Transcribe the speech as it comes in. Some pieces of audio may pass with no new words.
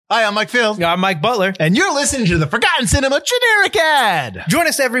Hi, I'm Mike Field. I'm Mike Butler. And you're listening to the Forgotten Cinema Generic Ad. Join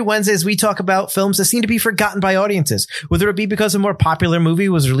us every Wednesday as we talk about films that seem to be forgotten by audiences, whether it be because a more popular movie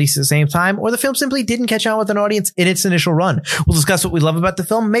was released at the same time or the film simply didn't catch on with an audience in its initial run. We'll discuss what we love about the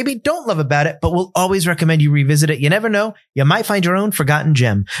film, maybe don't love about it, but we'll always recommend you revisit it. You never know. You might find your own forgotten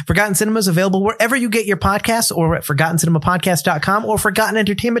gem. Forgotten Cinema is available wherever you get your podcasts or at ForgottenCinemaPodcast.com or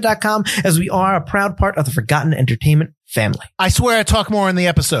ForgottenEntertainment.com, as we are a proud part of the Forgotten Entertainment family. I swear I talk more in the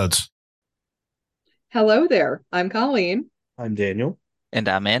episodes. Hello there. I'm Colleen. I'm Daniel. And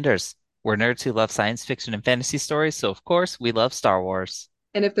I'm Anders. We're nerds who love science fiction and fantasy stories, so of course we love Star Wars.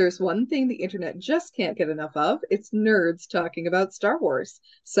 And if there's one thing the internet just can't get enough of, it's nerds talking about Star Wars.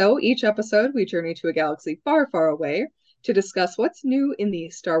 So each episode we journey to a galaxy far, far away to discuss what's new in the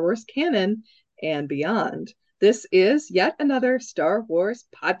Star Wars canon and beyond. This is yet another Star Wars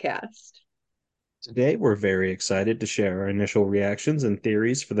podcast. Today, we're very excited to share our initial reactions and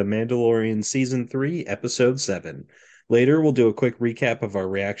theories for The Mandalorian Season 3, Episode 7. Later, we'll do a quick recap of our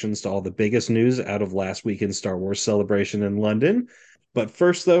reactions to all the biggest news out of last weekend's Star Wars celebration in London. But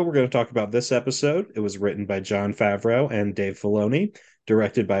first, though, we're going to talk about this episode. It was written by Jon Favreau and Dave Filoni,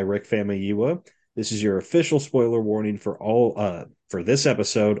 directed by Rick Famuyiwa. This is your official spoiler warning for for this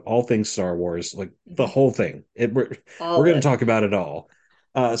episode, all things Star Wars, like the whole thing. We're going to talk about it all.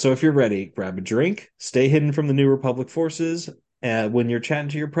 So if you're ready, grab a drink, stay hidden from the New Republic forces. When you're chatting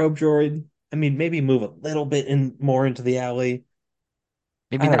to your probe droid, maybe move a little bit more into the alley.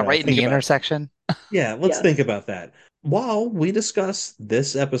 Maybe not right in the intersection. Yeah, let's think about that. While we discuss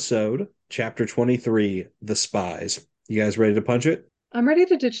this episode, Chapter 23, The Spies. You guys ready to punch it? I'm ready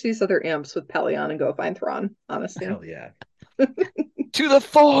to ditch these other imps with Pelion and go find Thrawn, honestly. Hell yeah. To the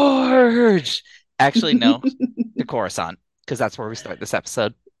Forge! Actually, no. To Coruscant. Because that's where we start this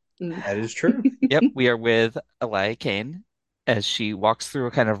episode. That is true. Yep, we are with Elia Kane as she walks through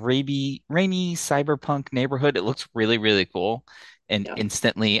a kind of rainy cyberpunk neighborhood. It looks really, really cool. And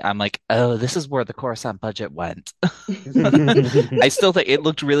instantly I'm like, oh, this is where the Coruscant budget went. I still think it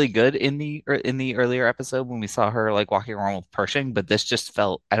looked really good in the earlier episode when we saw her like walking around with Pershing, but this just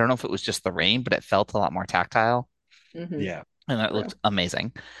felt, I don't know if it was just the rain, but it felt a lot more tactile. Mm-hmm. Yeah. And that looked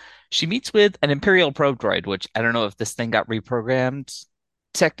amazing. She meets with an Imperial probe droid, which I don't know if this thing got reprogrammed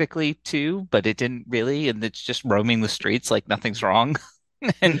technically too, but it didn't really, and it's just roaming the streets like nothing's wrong.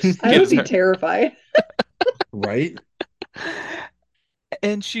 And I would be terrified. Right?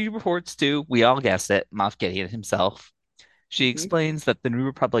 And she reports to, we all guessed it, Moff Gideon himself. She explains that the New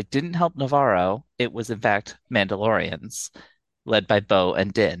Republic didn't help Navarro. It was, in fact, Mandalorians, led by Bo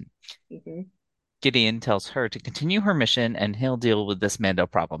and Din. Mm-hmm. Gideon tells her to continue her mission and he'll deal with this Mando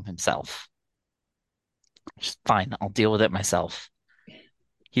problem himself. Just fine, I'll deal with it myself.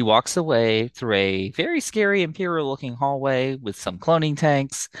 He walks away through a very scary Imperial-looking hallway with some cloning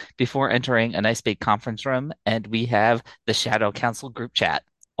tanks before entering a nice big conference room, and we have the Shadow Council group chat.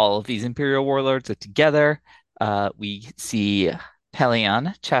 All of these Imperial warlords are together. We see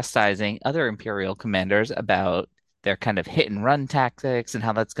Pelion chastising other Imperial commanders about their kind of hit and run tactics and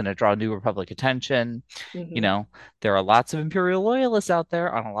how that's going to draw New Republic attention. Mm-hmm. You know, there are lots of Imperial loyalists out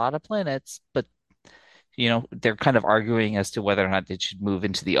there on a lot of planets, but they're kind of arguing as to whether or not they should move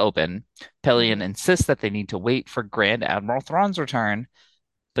into the open. Pelion insists that they need to wait for Grand Admiral Thrawn's return,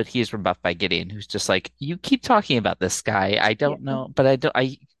 but he is rebuffed by Gideon, who's just like, you keep talking about this guy. I don't know, but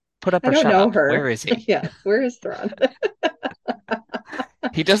I put up or shut up. Her. Where is he? Yeah, where is Thrawn?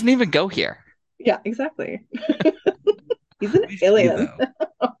 He doesn't even go here. Yeah, exactly. He's an alien.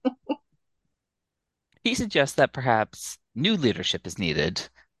 He suggests that perhaps new leadership is needed.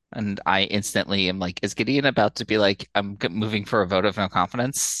 And I instantly am like, is Gideon about to be like, I'm moving for a vote of no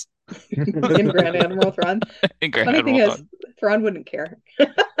confidence? In Grand Admiral Thrawn? Funny thing is, Thrawn wouldn't care.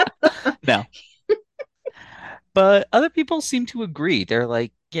 No. But other people seem to agree. They're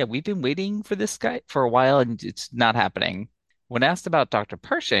like, yeah, we've been waiting for this guy for a while and it's not happening. When asked about Dr.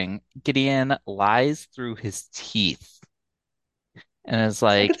 Pershing, Gideon lies through his teeth. And is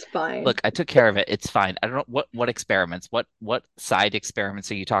like, it's fine. Look, I took care of it. It's fine. I don't know what experiments, what side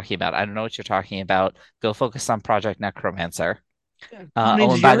experiments are you talking about? I don't know what you're talking about. Go focus on Project Necromancer.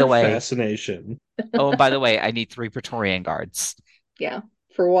 And by the way, fascination. And by the way, I need 3 Praetorian guards. Yeah,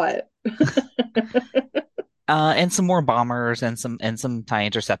 for what? And some more bombers and some TIE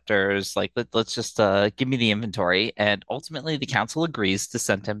interceptors. Like let's just give me the inventory. And ultimately, the council agrees to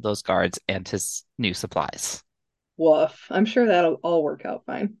send him those guards and his new supplies. Woof. I'm sure that'll all work out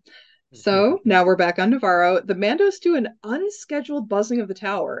fine. So now we're back on Navarro. The Mandos do an unscheduled buzzing of the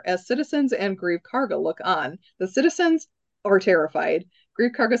tower as citizens and Grieve Karga look on. The citizens are terrified.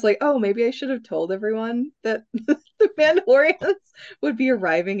 Grief Karga's like, oh, maybe I should have told everyone that the Mandalorians would be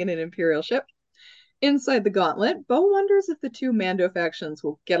arriving in an Imperial ship. Inside the gauntlet, Bo wonders if the two Mando factions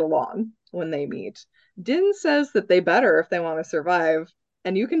will get along when they meet. Din says that they better if they want to survive,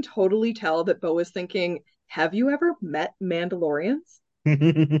 and you can totally tell that Bo is thinking, have you ever met Mandalorians?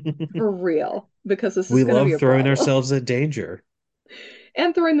 For real, because this is We going to be love a throwing problem. ourselves at danger.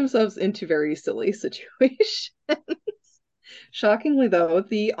 And throwing themselves into very silly situations. Shockingly, though,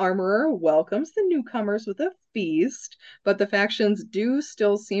 the armorer welcomes the newcomers with a feast, but the factions do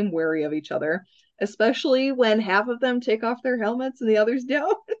still seem wary of each other, especially when half of them take off their helmets and the others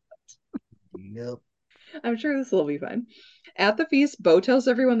don't. Yep. I'm sure this will be fine. At the feast, Bo tells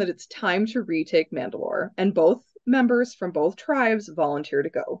everyone that it's time to retake Mandalore, and both members from both tribes volunteer to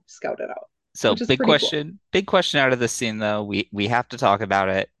go scout it out, So which is pretty cool. big question out of this scene though. We have to talk about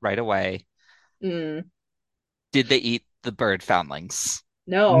it right away. Mm, Did they eat the bird foundlings?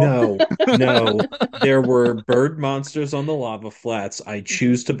 no. No, no. There were bird monsters on the lava flats. I Mhm.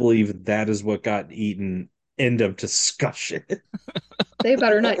 choose to believe that is what got eaten. End of discussion. They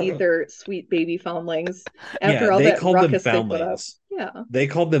better not eat their sweet baby foundlings Yeah, after all they that called them ruckus they put up. foundlings. Yeah. They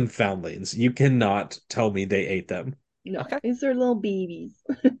called them foundlings. You cannot tell me they ate them. No, Okay. these are little babies.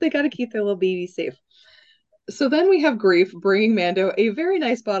 They got to keep their little babies safe. So then we have Grief bringing Mando a very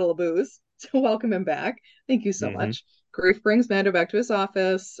nice bottle of booze to welcome him back. Thank you so Hmm. much. Grief brings Mando back to his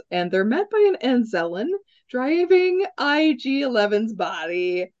office, and they're met by an Anzellan driving IG-11's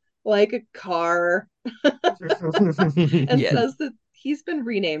body like a car and Yeah. says that he's been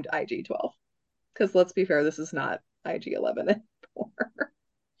renamed IG-12. Because let's be fair, this is not IG-11 anymore.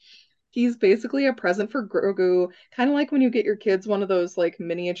 He's basically a present for Grogu, kind of like when you get your kids one of those like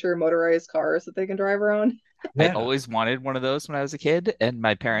miniature motorized cars that they can drive around. I Yeah, always wanted one of those when I was a kid, and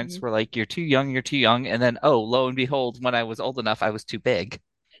my parents Mhm. were like, "You're too young, you're too young." And then, oh, lo and behold, when I was old enough, I was too big.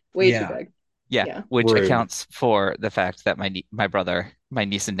 Way too yeah. big. Yeah, Yeah. which Rude. accounts for the fact that my brother, my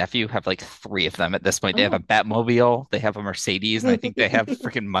niece and nephew have like three of them at this point. They have a Oh. Batmobile, they have a Mercedes, and I think they have a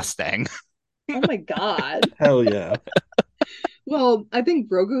freaking Mustang. Oh my God. Hell yeah. Well, I think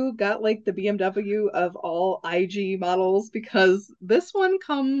Grogu got like the BMW of all IG models because this one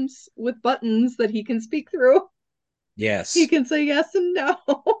comes with buttons that he can speak through. He Yes. can say yes and no.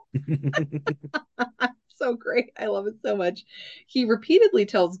 So great. I love it so much. He repeatedly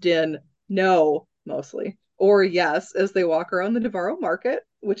tells Din no, mostly, or yes, as they walk around the Navarro market,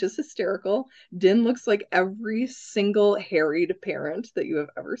 which is hysterical. Din looks like every single harried parent that you have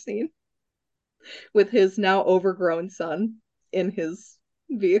ever seen, with his now overgrown son in his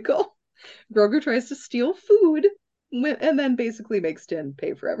vehicle. Grogu tries to steal food and then basically makes Din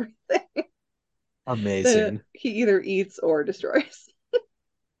pay for everything that Amazing. he either eats or destroys.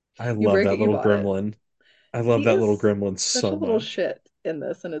 I You love break that it, you little bought it. gremlin. I love He that little is gremlin such a so little much. shit in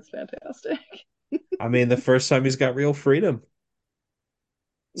this, and it's fantastic. I mean, the first time he's got real freedom.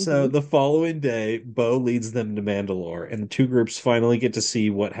 So Hmm. the following day, Bo leads them to Mandalore, and the two groups finally get to see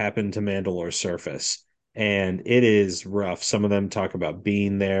what happened to Mandalore's surface. And it is rough. Some of them talk about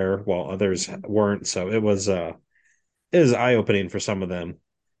being there while others Hmm. weren't. So it was eye-opening for some of them.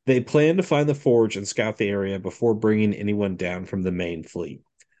 They plan to find the forge and scout the area before bringing anyone down from the main fleet.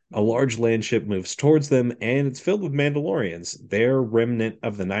 A Hmm. large land ship moves towards them, and it's filled with Mandalorians. They're remnant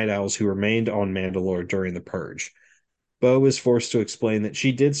of the Night Owls who remained on Mandalore during the Purge. Bo is forced to explain that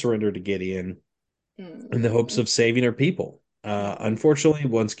she did surrender to Gideon in the hopes Hmm. of saving her people. Hmm. Unfortunately,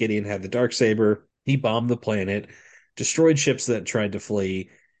 once Gideon had the dark saber, he bombed the planet, destroyed ships that tried to flee,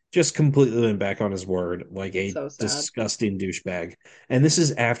 just completely went back on his word like a So sad. disgusting douchebag. And this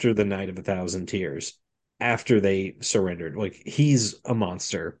is after the Night of a Thousand Tears, after they surrendered. Like he's a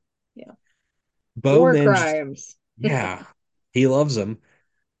monster. Yeah. Bo War manages, crimes. yeah, he loves them.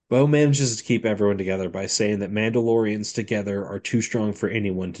 Bo manages to keep everyone together by saying that Mandalorians together are too strong for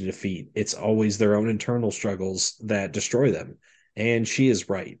anyone to defeat. It's always their own internal struggles that destroy them. And she is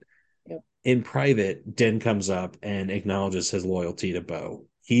right. Yep. In private, Den comes up and acknowledges his loyalty to Bo.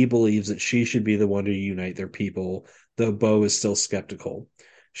 He believes that she should be the one to unite their people, though Bo is still skeptical.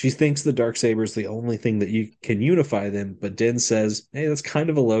 She thinks the dark saber is the only thing that you can unify them, but Den says, "Hey, that's kind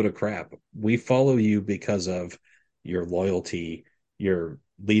of a load of crap. We follow you because of your loyalty, your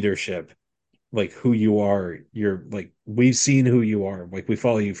leadership, like who you are. You're like we've seen who you are. Like we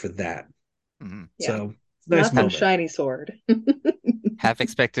follow you for that." Mhm. Yeah. So nice Not some moment. shiny sword. Half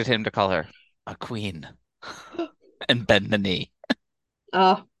expected him to call her a queen and bend the knee.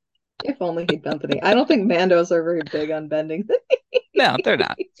 Ah, if only he'd bent the knee. I don't think Mandos are very big on bending the No, they're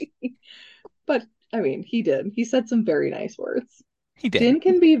not. knee. But I mean, he did. He said some very nice words. He did. Din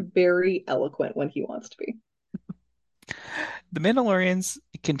can be very eloquent when he wants to be. The Mandalorians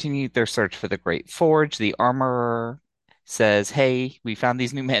continue their search for the Great Forge. The armorer says, "Hey, we found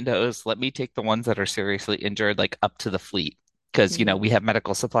these new Mandos. Let me take the ones that are seriously injured, like up to the fleet, because Mhm. we have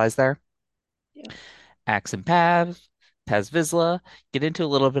medical supplies there." Yeah. Axe and Paz Vizsla get into a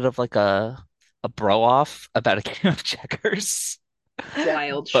little bit of like a bro off about a game of checkers.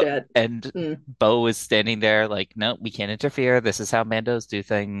 Wild But shit. and Mm. Bo is standing there like, no, we can't interfere. This is how Mandos do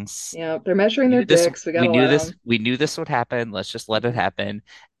things. Yeah, they're measuring We their knew this. dicks. We gotta let them. We knew this would happen. Let's just let it Mhm. happen.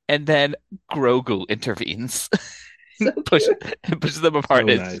 And then Grogu intervenes So push cute. and pushes them apart.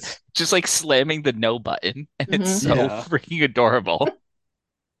 So It's nice. just like slamming the no button, and it's Hmm. so Yeah. freaking adorable.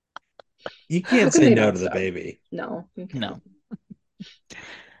 You How can't can say they no not to the stop? baby. No, you can't. No.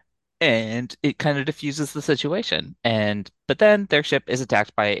 And it kind of diffuses the situation. But then their ship is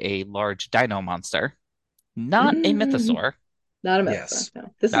attacked by a large dino monster, not a mythosaur, Not a mythosaur. Yes.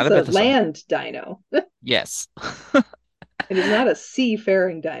 No, this not is a a mythosaur. land dino. Yes. It is not a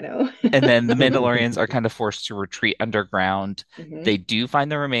seafaring dino. And then the Mandalorians are kind of forced to retreat underground. Hmm. They do find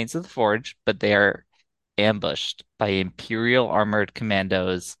the remains of the forge, but they are ambushed by Imperial armored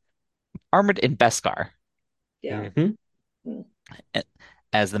commandos, armored in Beskar. Yeah. Hmm. Mm.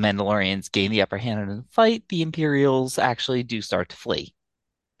 As the Mandalorians gain the upper hand in the fight, the Imperials actually do start to flee.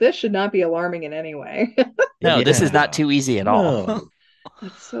 This should not be alarming in any way. No, this is not Yeah. too easy at all. No.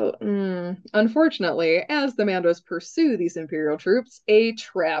 That's so. Unfortunately, as the Mandos pursue these Imperial troops, a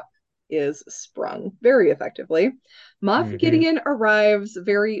trap is sprung very effectively. Moff Hmm. Gideon arrives,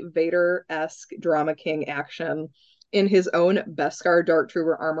 very Vader-esque drama king action, in his own Beskar Dark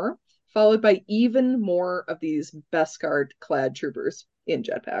Trooper armor, followed by even more of these Beskar-clad troopers in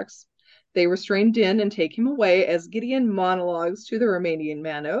jetpacks. They restrain Din and take him away as Gideon monologues to the Romanian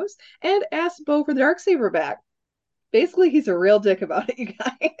Manos and asks Bo for the Darksaber back. Basically, he's a real dick about it, you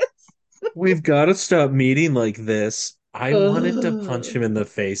guys. We've got to stop meeting like this. I wanted to punch Ugh. him in the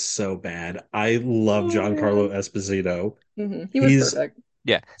face so bad. I love Oh Giancarlo man. Esposito. He was He's perfect.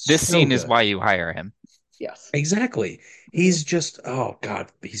 Yeah, this so scene is good. why you hire him. Yes. Exactly. Hmm. He's just, oh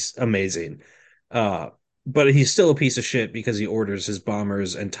God, he's amazing. Uh, but he's still a piece of shit because he orders his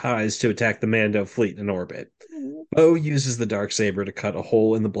bombers and ties to attack the Mando fleet in orbit. Bo uses the Darksaber to cut a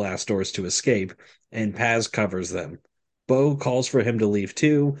hole in the blast doors to escape, and Paz covers them. Bo calls for him to leave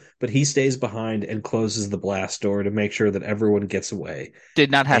too, but he stays behind and closes the blast door to make sure that everyone gets away.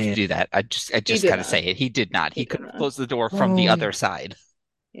 Did not have to And do that. I He just did gotta not. say it. He did not. He He did could have not. closed the door from the oh, other side,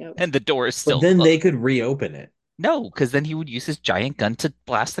 Yep. and the door is but still then they closed. could reopen it. No, because then he would use his giant gun to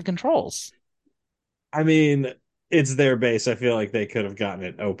blast the controls. I mean, it's their base. I feel like they could have gotten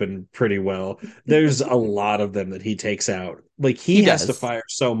it open pretty well. There's a lot of them that he takes out. Like He he has to does. fire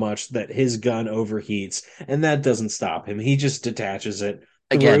so much that his gun overheats, and that doesn't stop him. He just detaches it,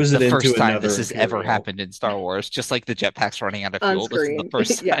 Again, throws the it into first time this another has ever Imperial. happened in Star Wars, just like the jetpacks running out of On fuel, this is the screen.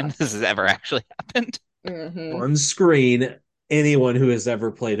 first time this Yes. has ever actually happened. Hmm. On screen, anyone who has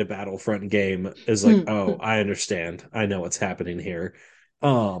ever played a Battlefront game is like, "Oh, I understand. I know what's happening here."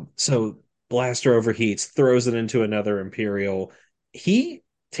 So Blaster overheats, throws it into another Imperial. He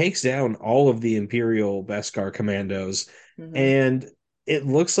takes down all of the Imperial Beskar commandos, Hmm. and it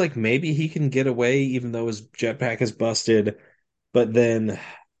looks like maybe he can get away even though his jetpack is busted. But then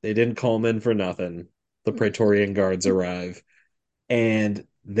they didn't call him in for nothing. The Praetorian Guards arrive and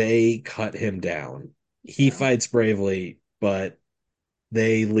they cut him down. He Yeah. fights bravely, but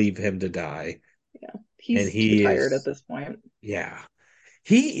they leave him to die. Yeah. And He's too he tired at is, this point. yeah.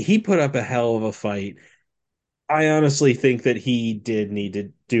 He put up a hell of a fight. I honestly think that he did need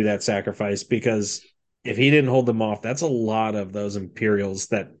to do that sacrifice because if he didn't hold them off, that's a lot of those Imperials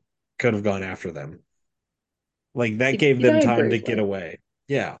that could have gone after them. Like that gave He them died time to get bravely. away.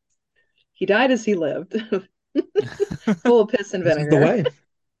 Yeah. He died as he lived, full of piss and This is the vinegar. way.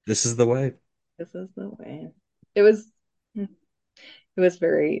 This is the way. This is the way. It was it was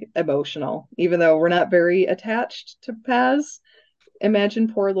very emotional, even though we're not very attached to Paz.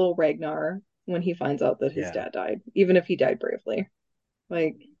 Imagine poor little Ragnar when he finds out that his Yeah. dad died, even if he died bravely.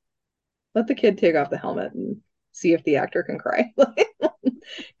 Like, let the kid take off the helmet and see if the actor can cry.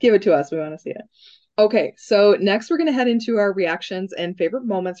 Give it to us. We want to see it. Okay, so next we're going to head into our reactions and favorite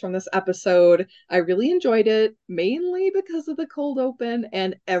moments from this episode. I really enjoyed it, mainly because of the cold open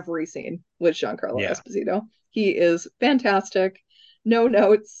and every scene with Giancarlo Yeah. Esposito. He is fantastic. No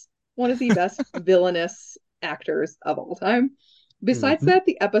notes, one of the best villainous actors of all time. Besides Hmm. that,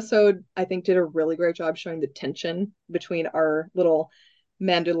 the episode, I think, did a really great job showing the tension between our little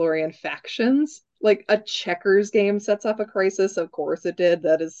Mandalorian factions. Like a checkers game sets up a crisis. Of course it did.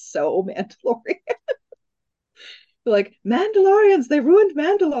 That is so Mandalorian. Like, Mandalorians, they ruined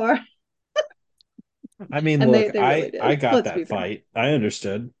Mandalore. I mean, And look, they really I did. got Let's be that fair. fight. I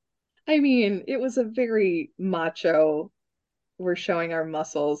understood. I mean, it was a very macho, we're showing our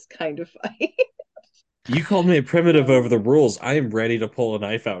muscles kind of fight. You called me a primitive over the rules. I am ready to pull a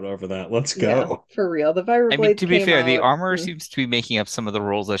knife out over that. Let's Yeah, go. for real. The I mean, vibroblades to be came fair, the out. armor seems to be making up some of the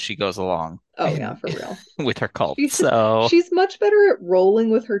rules as she goes along Oh yeah, and for real. with her cult. She So, she's much better at rolling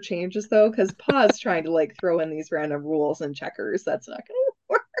with her changes though, because Pa's trying to like throw in these random rules and checkers. That's not gonna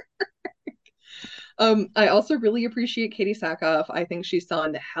work. I also really appreciate Katie Sackhoff. I think she's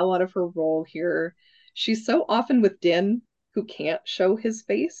selling the hell out of her role here. She's so often with Din, who can't show his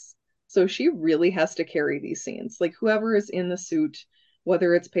face. So she really has to carry these scenes. Like whoever is in the suit,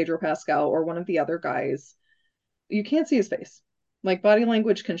 whether it's Pedro Pascal or one of the other guys, you can't see his face. Like body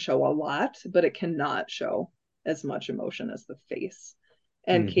language can show a lot, but it cannot show as much emotion as the face.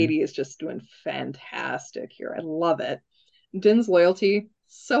 And Hmm. Katie is just doing fantastic here. I love it. Din's loyalty,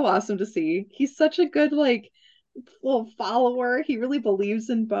 so awesome to see. He's such a good like little follower. He really believes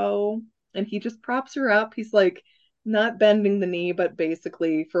in Bo and he just props her up. He's like not bending the knee, but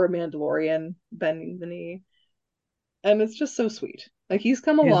basically for a Mandalorian, bending the knee. And it's just so sweet. Like he's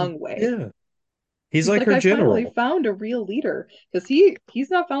come a long way. Yeah. He's He's like like, her I finally general. found a real leader because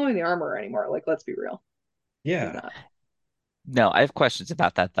he's not following the armor anymore. Like, let's be real, he's Yeah. not. no, I have questions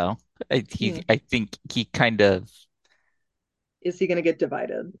about that though. Hmm. I think he kind of Is he going to get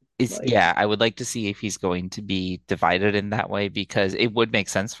divided? is, Like, yeah, I would like to see if he's going to be divided in that way because it would make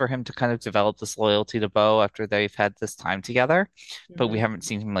sense for him to kind of develop this loyalty to Bo after they've had this time together. But we mhm, haven't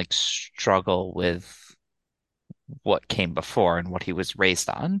seen him like struggle with what came before and what he was raised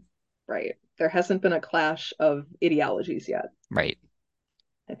on. right. There hasn't been a clash of ideologies yet. Right.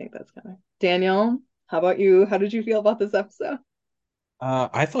 I think that's kind of Daniel. How about you? How did you feel about this episode?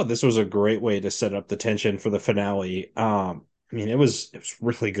 I thought this was a great way to set up the tension for the finale. I mean, it was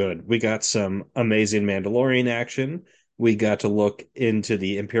really good. We got some amazing Mandalorian action. We got to look into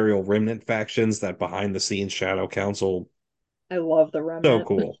the Imperial Remnant factions, that behind the scenes Shadow Council. I love the So remnant.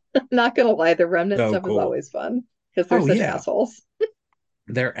 cool. Not gonna lie, the remnant So stuff is cool. always fun because they're Oh such yeah. assholes.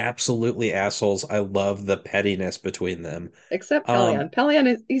 They're absolutely assholes. I love the pettiness between them. Except Um, Pelion. Pelion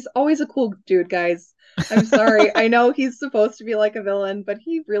is he's always a cool dude, guys. I'm sorry. I know he's supposed to be like a villain, but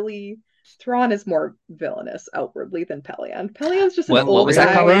he really Thrawn is more villainous outwardly than Pelion. Pelion's just an What old was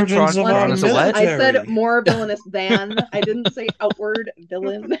that great guy, comment? virgins of wants Thrawn to our is a kill it. what? I said military. more villainous than. I didn't say outward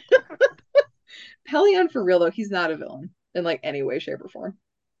villain. Pelion for real though, he's not a villain in like any way, shape, or form.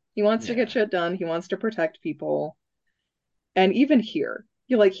 He wants to get Yeah. shit done. He wants to protect people. And even here,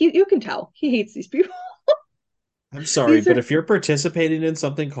 you're like you can tell he hates these people. I'm sorry, These but are if you're participating in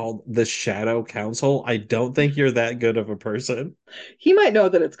something called the Shadow Council, I don't think you're that good of a person. he might know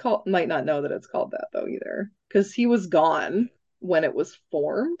that it's called might not know that it's called that though either because he was gone when it was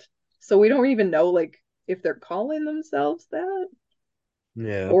formed, so we don't even know like if they're calling themselves that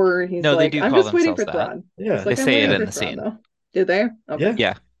Yeah. or he's No, they like do I'm call just waiting themselves for that. Thrawn. He's Yeah. They like I'm say it waiting Yeah. in for the Thrawn scene. though. Did they? Okay. Yeah.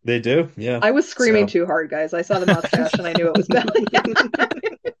 Yeah. They do. Yeah. I was screaming So too hard, guys. I saw the mustache and I knew it was Belly.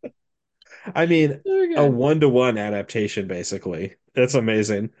 I mean, a Okay. one-to-one adaptation, basically. That's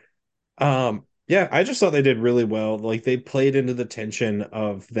amazing. Yeah, I just thought they did really well. Like they played into the tension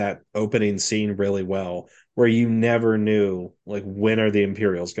of that opening scene really well, where you never knew like when are the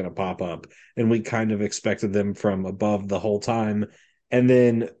Imperials going to pop up, and we kind of expected them from above the whole time, and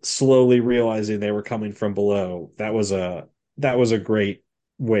then slowly realizing they were coming from below. That was a great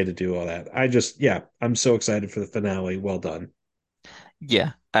way to do all that. Yeah, I'm so excited for the finale. Well done.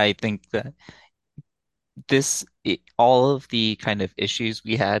 Yeah. I think that all of the kind of issues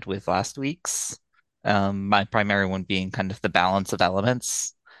we had with last week's, my primary one being kind of the balance of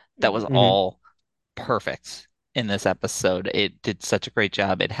elements, that was Mhm. Hmm. all perfect in this episode. It did such a great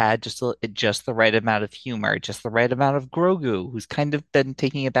job. It had just the right amount of humor, just the right amount of Grogu, who's kind of been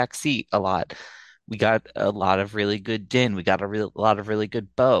taking a back seat a lot. We got a lot of really good Din. We got lot of really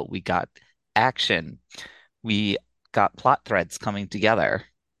good Bo. We got action. We got plot threads coming together.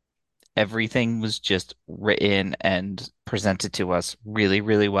 Everything was just written and presented to us really,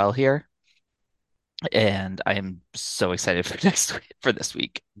 really well here. And I am so excited for next week, for this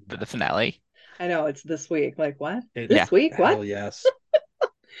week, for the finale. I know it's this week. Like what? Yeah. This week? What? Hell yes.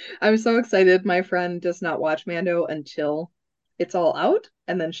 I'm so excited. My friend does not watch Mando until it's all out,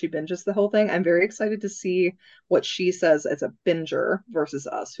 and then she binges the whole thing. I'm very excited to see what she says as a binger versus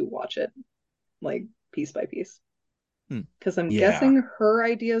us who watch it like piece by piece. Hmm. Because I'm Yeah. guessing her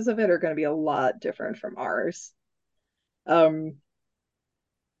ideas of it are going to be a lot different from ours. Um,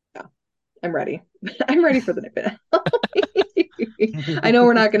 yeah, I'm ready. I'm ready for the finale. I know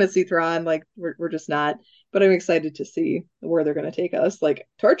we're not going to see Thrawn, like we're just not, but I'm excited to see where they're going to take us. Like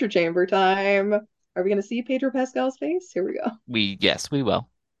torture chamber time. Are we going to see Pedro Pascal's face? Here we go. Yes, we will.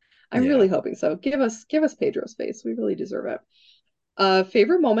 I'm Yeah. really hoping so. Give us Pedro's face. We really deserve it.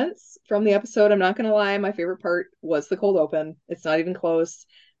 Favorite moments from the episode. I'm not gonna lie, my favorite part was the cold open. It's not even close.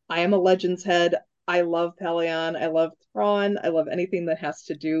 I am a Legends head. I love Pelion. I love Thrawn. I love anything that has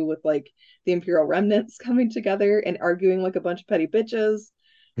to do with like the Imperial remnants coming together and arguing like a bunch of petty bitches.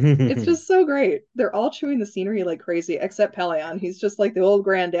 It's just so great. They're all chewing the scenery like crazy, except Pelion. He's just like the old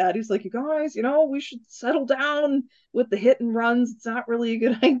granddad. He's like, you guys, we should settle down with the hit and runs. It's not really a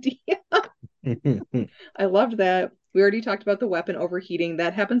good idea. I loved that. We already talked about the weapon overheating.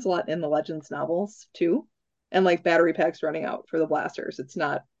 That happens a lot in the Legends novels too. And like battery packs running out for the blasters. It's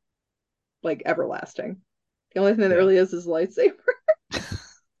not like everlasting. The only thing that Yeah. really is lightsaber.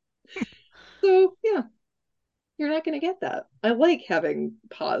 So yeah, you're not going to get that. I like having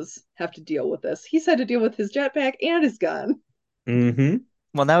Paz have to deal with this. He's had to deal with his jetpack and his gun. Hmm.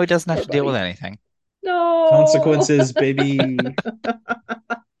 Well, now he doesn't have Poor to deal with buddy. anything. No. Consequences, baby.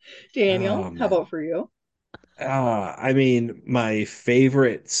 Daniel, Oh how man. about for you? I mean, my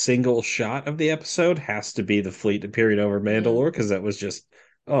favorite single shot of the episode has to be the fleet appearing over Mm, Mandalore because that was just,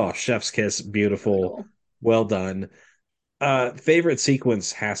 oh, chef's kiss, really beautiful, cool. well done. Favorite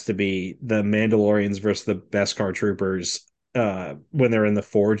sequence has to be the Mandalorians versus the Beskar troopers when they're in the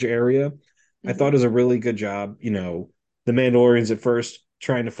forge area. I thought Hmm. it was a really good job. The Mandalorians at first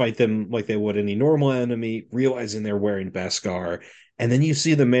trying to fight them like they would any normal enemy, realizing they're wearing Beskar. And then you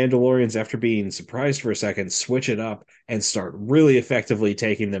see the Mandalorians, after being surprised for a second, switch it up and start really effectively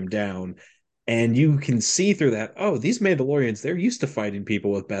taking them down. And you can see through that, oh, these Mandalorians, they're used to fighting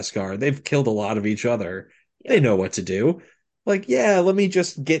people with Beskar. They've killed a lot of each other. They Yep. know what to do. Like, yeah, let me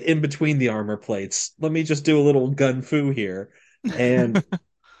just get in between the armor plates. Let me just do a little gun fu here. And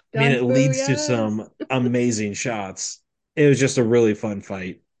I mean, Gun it fu, leads to yes. some amazing shots. It was just a really fun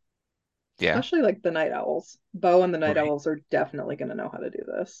fight. Yeah. Especially like the Night Owls. Bo and the Night Right. Owls are definitely going to know how to do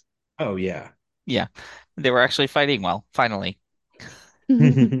this. Oh, yeah. Yeah. They were actually fighting well, finally.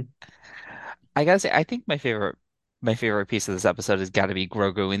 I gotta say, I think my favorite piece of this episode has got to be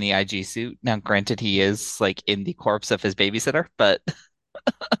Grogu in the IG suit. Now, granted, he is like in the corpse of his babysitter, but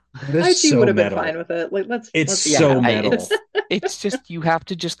That is IG would so have been fine metal. with it. Like It's let's be yeah, so real. metal. it's just you have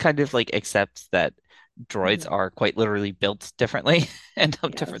to just kind of like accept that droids Mhm. are quite literally built differently and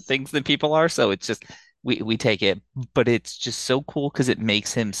have different Yes. things than people are. So it's just we take it, but it's just so cool because it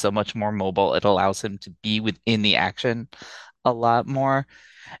makes him so much more mobile. It allows him to be within the action a lot more.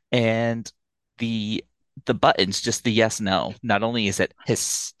 And the the buttons, just the yes no, not only is it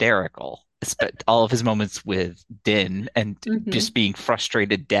hysterical, but all of his moments with Din and Hmm. just being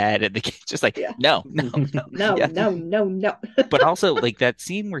frustrated dad and the kid just like Yeah. no, no, no. No, Yeah. no, no, no. But also like that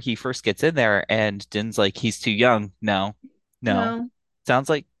scene where he first gets in there and Din's like he's too young. No, no. No. Sounds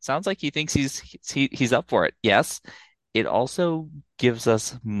like he thinks he's up for it. Yes. It also gives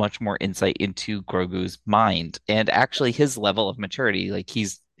us much more insight into Grogu's mind and actually his level of maturity. Like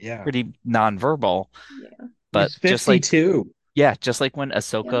he's Yeah. pretty nonverbal, Yeah. but He's just like 52. yeah, just like when Yep.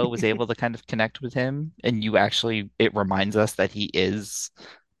 Ahsoka was able to kind of connect with him, and it reminds us that he is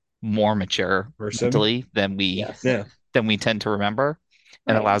more mature Person. mentally than we Yes. Yeah. than we tend to remember,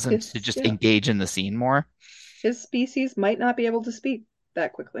 and Right. allows him to just Yeah. engage in the scene more. His species might not be able to speak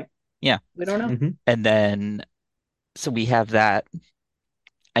that quickly. Yeah, We don't know. Hmm. and then so we have that.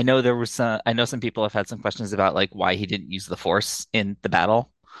 I know some people have had some questions about like why he didn't use the Force in the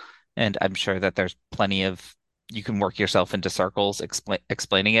battle, and I'm sure that there's plenty of you can work yourself into circles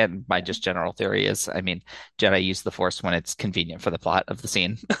explaining it. My Yeah. just general theory is, I mean, Jedi use the Force when it's convenient for the plot of the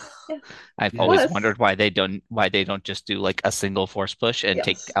scene. Yeah. I've Yeah. always Plus, wondered why they don't just do like a single Force push and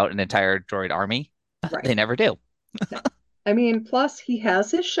take yes. out an entire droid army. Right. They never do. No. I mean, plus he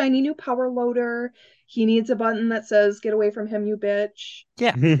has his shiny new power loader. He needs a button that says, "Get away from him, you bitch."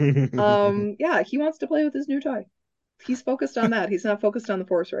 Yeah, Yeah, he wants to play with his new toy. He's focused on that. He's not focused on the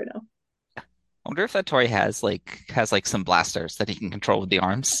Force right now. I wonder if that toy has like some blasters that he can control with the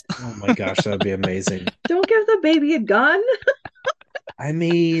arms. Oh my gosh, that'd be amazing. Don't give the baby a gun. I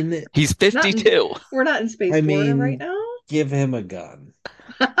mean, He's Not in 52. We're not in space I Florida right mean, now. give him a gun.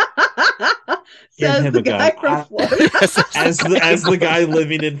 Give Says him the a gun. guy from Florida. Yes, that's the As guy. the guy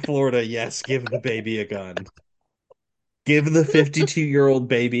living in Florida, yes, give the baby a gun. Give the 52-year-old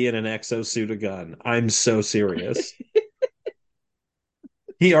baby in an exosuit a gun. I'm so serious.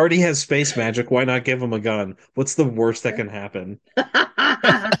 He already has space magic. Why not give him a gun? What's the worst that can happen?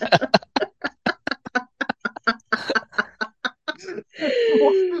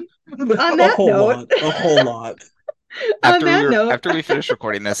 On A that whole note, lot. A whole lot. on After that note, after we finish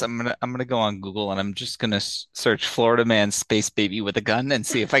recording this, I'm gonna go on Google and I'm just gonna search Florida man space baby with a gun and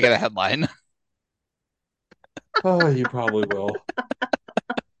see if I get a headline. Oh, you probably will.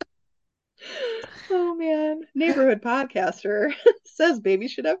 Oh man, neighborhood podcaster says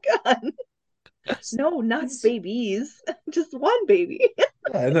babies should have guns. No, not babies. Just one baby.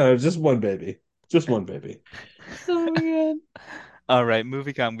 Yeah, no, just one baby. Just one baby. Oh man. All right,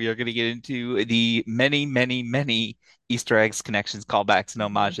 moving on. We are going to get into the many, many, many Easter eggs, connections, callbacks, and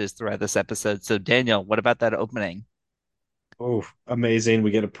Mhm. homages throughout this episode. So, Daniel, what about that opening? Oh, amazing.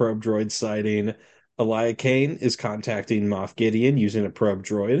 We get a probe droid sighting. Elia Kane is contacting Moff Gideon using a probe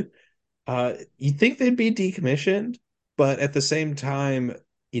droid. You'd think they'd be decommissioned, but at the same time,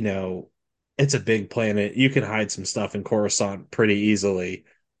 you know, it's a big planet. You can hide some stuff in Coruscant pretty easily.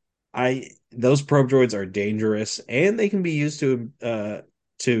 I those probe droids are dangerous and they can be used to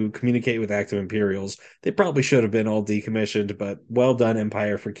communicate with active Imperials. They probably should have been all decommissioned, but well done,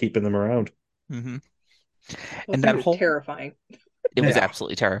 Empire, for keeping them around. Hmm. Those And things that are whole, terrifying. it was Yeah.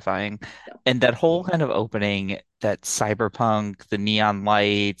 absolutely terrifying. Yeah. And that whole kind of opening, that cyberpunk, the neon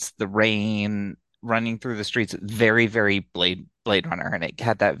lights, the rain running through the streets, very, very Blade Runner, and it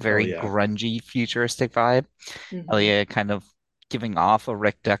had that Oh very yeah. grungy, futuristic vibe. Hmm. Elia kind of giving off a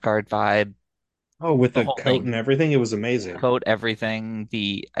Rick Deckard vibe. Oh, with The the whole coat thing, and everything, it was amazing. coat, everything.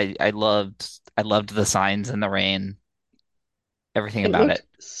 I loved the signs in the rain. Everything It about looked it,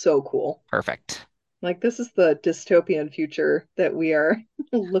 so cool. perfect. Like this is the dystopian future that we are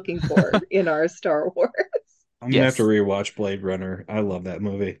looking for in our Star Wars. I'm gonna have to Yes. rewatch Blade Runner. I love that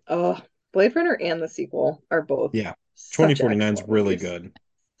movie. Oh, Blade Runner and the sequel are both Yeah. such 2049 is excellent really movies. good.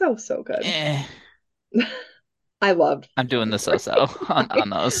 So, so good. Eh, I loved I'm doing the 2049. so-so on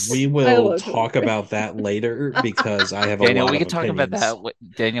those. We I will love talk 2049. about that later because I have a Daniel, lot we of could talk about that. opinions.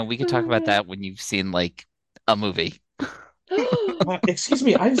 Daniel, we could talk Oh about man. that when you've seen like a movie. Excuse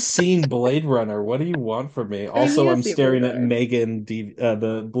me, I've seen Blade Runner. What do you want from me? I mean, he Also, has I'm seen Blade staring at Runner.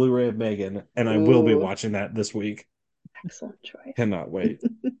 The Blu-ray of Megan, and I will be Ooh, watching that this week. excellent choice. Cannot wait.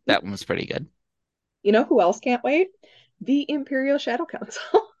 That one was pretty good. You know who else can't wait? The Imperial Shadow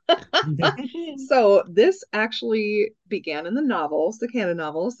Council. So this actually began in the novels, the canon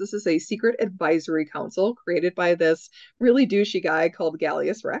novels. This is a secret advisory council created by this really douchey guy called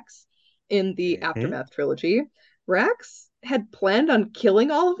Gallius Rex in the Mhm. Aftermath trilogy. Rex had planned on killing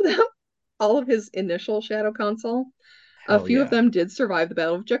all of them, all of his initial Shadow Council. A Hell few of yeah. them did survive the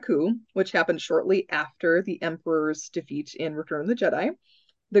Battle of Jakku, which happened shortly after the Emperor's defeat in Return of the Jedi.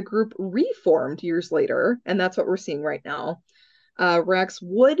 The group reformed years later, and that's what we're seeing right now. Rex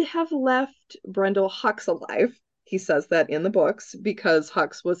would have left Brendel Hux alive. He says that in the books because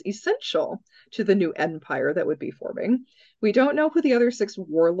Hux was essential to the new empire that would be forming. We don't know who the other six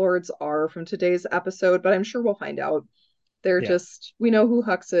warlords are from today's episode, but I'm sure we'll find out. They're Yeah. just, we know who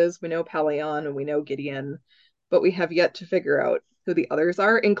Hux is, we know Pelion, and we know Gideon, but we have yet to figure out who the others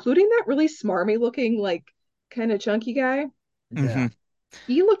are, including that really smarmy looking, like, kind of chunky guy. Yeah. Hmm.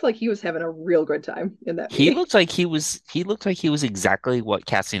 He looked like he was having a real good time in that He meeting. looked like he was exactly what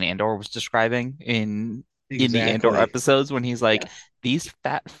Cassian Andor was describing in the Andor Exactly. episodes when he's like, Yes. these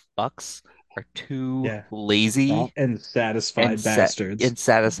fat fucks are too Yeah. Fat lazy and and satisfied set bastards. and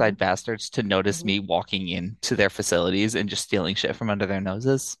satisfied Mhm. bastards to notice Mhm. me walking into their facilities and just stealing shit from under their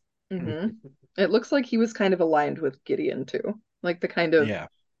noses. Hmm. It looks like he was kind of aligned with Gideon too. Like the kind of Yeah.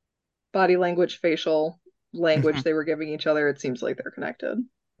 body language, facial Hmm. language they were giving each other, it seems like they're connected.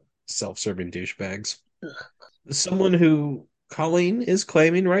 Self-serving douchebags. Ugh. Someone who Colleen is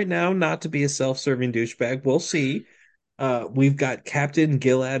claiming right now not to be a self-serving douchebag. We'll see. We've got Captain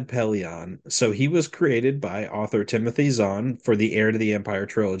Gilad Pelion. So he was created by author Timothy Zahn for the Heir to the Empire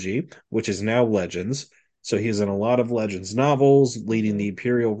trilogy, which is now Legends. So he's in a lot of Legends novels, leading the Hmm.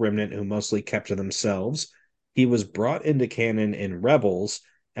 Imperial remnant who mostly kept to themselves. He was brought into canon in Rebels.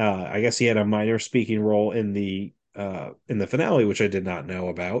 I guess he had a minor speaking role in the finale, which I did not know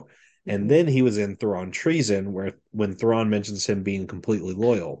about. And Hmm. then he was in Thrawn Treason, where when Thrawn mentions him being completely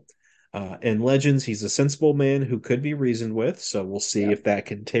loyal. In Legends, he's a sensible man who could be reasoned with, so we'll see Yep. if that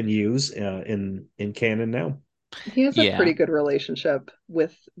continues in canon now. He has a Yeah. pretty good relationship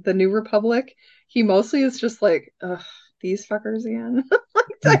with the New Republic. He mostly is just like, ugh, these fuckers again.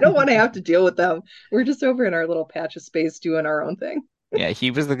 I don't want to have to deal with them. We're just over in our little patch of space doing our own thing. Yeah,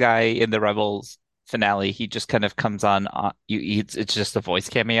 he was the guy in the Rebels finale. He just kind of comes on, it's just a voice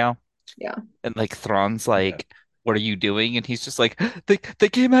cameo. Yeah. And like Thrawn's Yeah. like, "What are you doing?" And he's just like, "They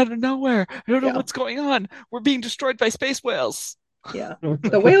came out of nowhere. I don't know Yeah. what's going on. We're being destroyed by space whales." Yeah.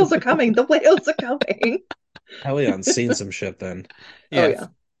 The whales are coming. The whales are coming. Helion's seen some shit then. Oh Yes. yeah.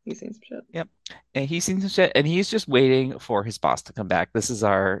 He's seen some shit. Yep. And he's seen some shit, and he's just waiting for his boss to come back. This is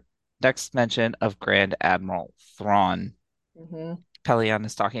our next mention of Grand Admiral Thrawn. Hmm. Pelion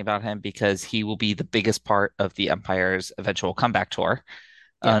is talking about him because he will be the biggest part of the Empire's eventual comeback tour.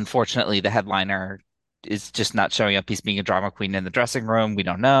 Yes. Unfortunately, the headliner is just not showing up. He's being a drama queen in the dressing room. We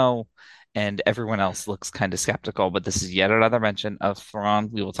don't know. And everyone else looks kind of skeptical, but this is yet another mention of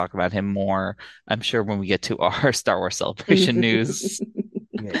Thrawn. We will talk about him more, I'm sure, when we get to our Star Wars Celebration news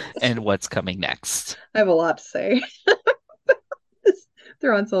Yes. and what's coming next. I have a lot to say.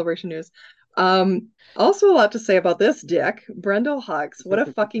 They're on Celebration News. Also a lot to say about this dick, Brendel Hux. What a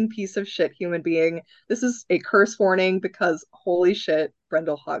fucking piece of shit human being. This is a curse warning because holy shit,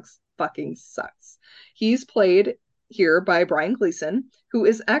 Brendel Hux fucking sucks. He's played here by Brian Gleason, who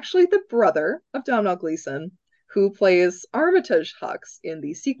is actually the brother of Domhnall Gleeson, who plays Armitage Hux in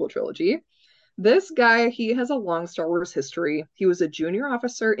the sequel trilogy. This guy, he has a long Star Wars history. He was a junior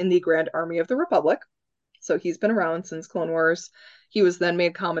officer in the Grand Army of the Republic, so he's been around since Clone Wars. He was then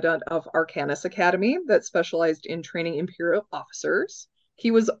made commandant of Arcanus Academy that specialized in training Imperial officers.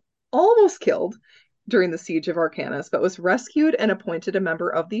 He was almost killed during the siege of Arcanus, but was rescued and appointed a member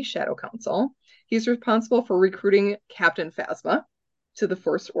of the Shadow Council. He's responsible for recruiting Captain Phasma to the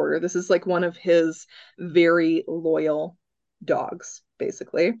First Order. This is like one of his very loyal dogs,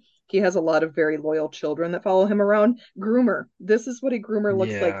 basically. He has a lot of very loyal children that follow him around. Groomer. This is what a groomer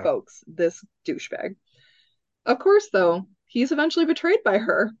looks like, Yeah. folks. This douchebag. Of course, though, he's eventually betrayed by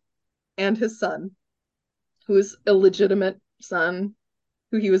her and his son, who's a legitimate son,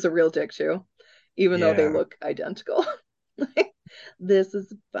 who he was a real dick to, even though they Yeah. look identical. This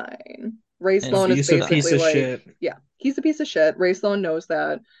is fine. Ray And Sloan is He's a the piece basically of like, shit. yeah, he's a piece of shit. Ray Sloan knows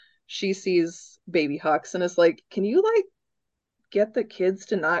that. She sees baby Hux and is like, can you like get the kids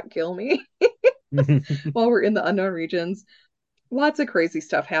to not kill me while we're in the unknown regions? Lots of crazy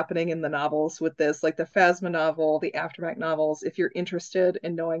stuff happening in the novels with this, like the Phasma novel, the Aftermath novels. If you're interested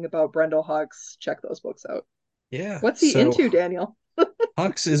in knowing about Brendel Hux, check those books out. Yeah. What's he So into, Daniel?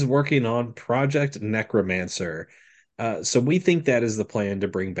 Hux is working on Project Necromancer. So we think that is the plan to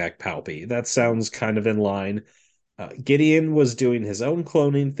bring back Palpy. That sounds kind of in line. Gideon was doing his own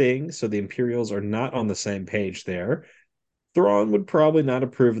cloning thing, so the Imperials are not on the same page there. Thrawn would probably not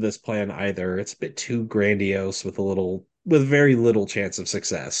approve of this plan either. It's a bit too grandiose with very little chance of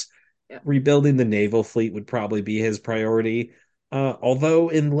success. Yeah, Rebuilding the naval fleet would probably be his priority. Although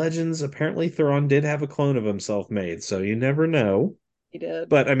in Legends, apparently Thrawn did have a clone of himself made, so you never know. he did.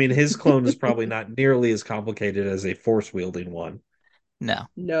 But I mean, his clone is probably not nearly as complicated as a force wielding one. no.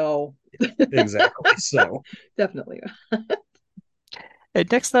 No, Exactly. So, definitely. And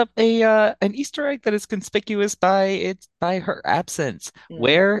next up, a an Easter egg that is conspicuous by her absence. Mm,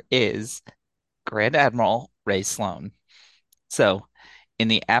 Where is Grand Admiral Ray Sloan? So, in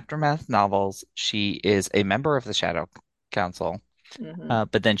the Aftermath novels, she is a member of the Shadow Council, hmm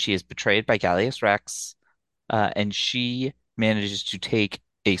but then she is betrayed by Gallius Rex, and she manages to take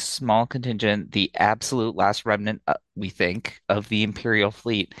a small contingent, the absolute last remnant, we think, of the Imperial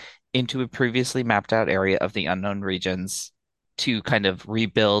fleet into a previously mapped out area of the unknown regions to kind of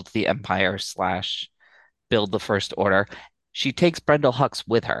rebuild the Empire slash build the First Order. She takes Brendel Hux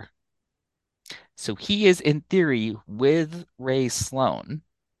with her. So he is in theory with Ray Sloan.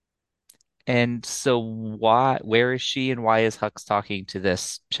 And so where is she and why is Hux talking to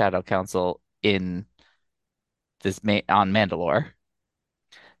this Shadow Council in on Mandalore?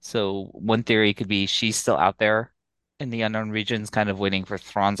 So one theory could be she's still out there in the unknown regions, kind of waiting for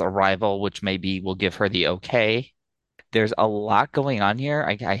Thrawn's arrival, which maybe will give her the okay. There's a lot going on here.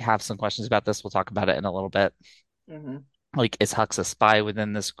 I have some questions about this. We'll talk about it in a little bit. hmm Like, is Hux a spy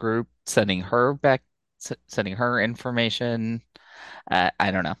within this group, sending her back, sending her information? I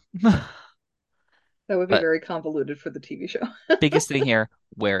don't know. That would be But very convoluted for the TV show. biggest thing here,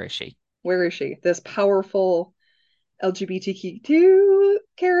 where is she? Where is she? This powerful LGBTQ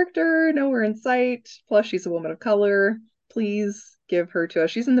character, nowhere in sight. Plus, she's a woman of color. Please give her to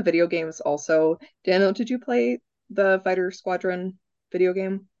us. She's in the video games also. Daniel, did you play the Fighter Squadron video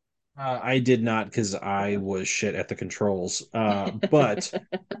game? I did not because I Okay. was shit at the controls. But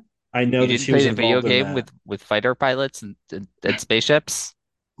I know You that didn't she play was the video involved in game that. with fighter pilots and spaceships?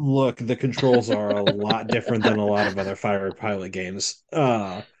 Look, the controls are a lot different than a lot of other fire pilot games.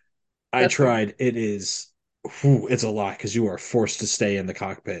 I That's fair. tried. It's a lot because you are forced to stay in the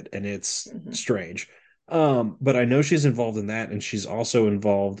cockpit and it's hmm strange. But I know she's involved in that, and she's also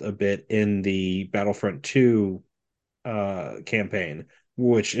involved a bit in the Battlefront 2 campaign,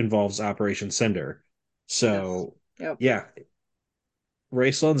 which involves Operation Cinder. Yes. So Yep. yeah,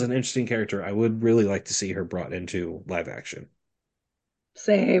 Raceland's an interesting character. I would really like to see her brought into live action.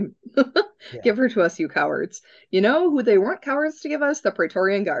 Same. Yeah. Give her to us, you cowards. You know who they weren't cowards to give us? The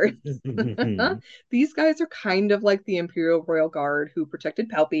Praetorian Guard. These guys are kind of like the Imperial Royal Guard who protected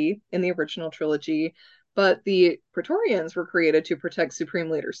Palpy in the original trilogy, but the Praetorians were created to protect Supreme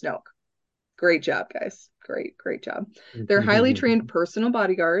Leader Snoke. Great job, guys. Great, great job. They're highly trained personal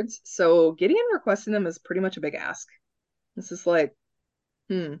bodyguards, so Gideon requesting them is pretty much a big ask. This is like,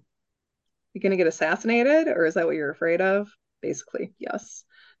 hmm, you gonna get assassinated, or is that what you're afraid of? Basically, yes.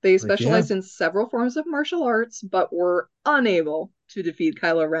 They Like, yeah, specialized in several forms of martial arts, but were unable to defeat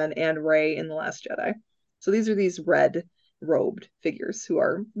Kylo Ren and Rey in The Last Jedi. So these are these red robed figures who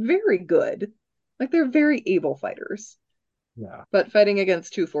are very good. Like they're very able fighters. yeah. But fighting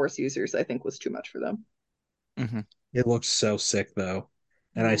against two Force users, I think, was too much for them. Hmm. It looks so sick though.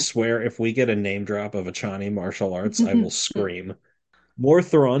 And I Mm. swear if we get a name drop of a Chani martial arts, I will scream. More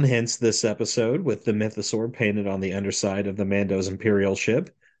Thrawn hints this episode with the mythosaur painted on the underside of the Mando's Imperial ship.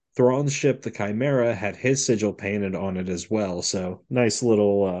 Thrawn's ship, the Chimera, had his sigil painted on it as well, so nice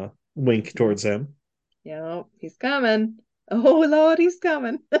little wink towards him. Yeah, he's coming. Oh Lord, he's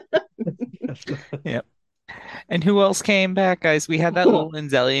coming. Yep. And who else came back, guys? We had that little Oh,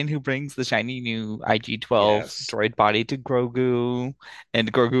 Anzelian who brings the shiny new IG-12 Yes. droid body to Grogu,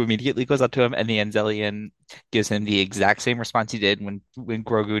 and Grogu immediately goes up to him, and the Anzelian gives him the exact same response he did when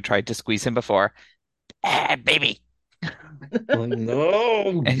Grogu tried to squeeze him before. Ah, baby. Like, no,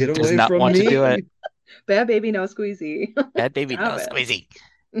 And he get does away not from want to do it. me. bad baby, no squeezy. Bad baby, no Stop it. squeezy.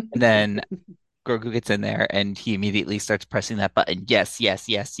 And then Grogu gets in there and he immediately starts pressing that button. Yes, yes,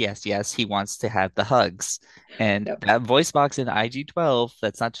 yes, yes, yes. He wants to have the hugs. And Yep. that voice box in IG-12,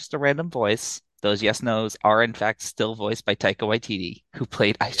 that's not just a random voice. Those yes nos are in fact still voiced by Taika Waititi, who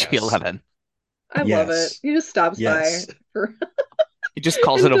played Yes. IG-11. I love it. Yes. He just stops by Yes. for He just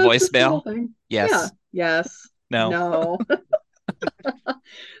calls it and a does this little voicemail. thing. Yeah. Yes. Yes. No. No.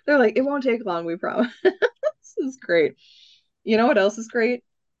 They're like, it won't take long, we promise. This is great. You know what else is great?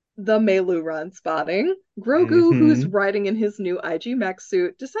 The Melu run spotting. Grogu, who's Hmm. riding in his new IG mech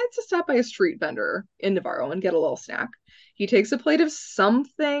suit, decides to stop by a street vendor in Navarro and get a little snack. He takes a plate of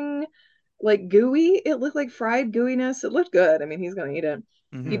something like gooey. It looked like fried gooiness. It looked good. I mean, he's gonna eat it.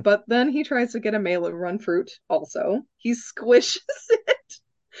 Hmm. But then he tries to get a Melu run fruit also. He squishes it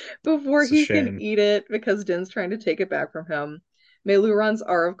before It's a he can shame. eat it because Din's trying to take it back from him. Melurons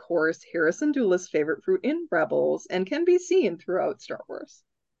are, of course, Harrison Dula's favorite fruit in Rebels and can be seen throughout Star Wars.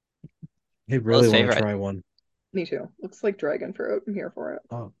 I Bella's really want to favorite. try one. Me too. Looks like dragon fruit. I'm here for it.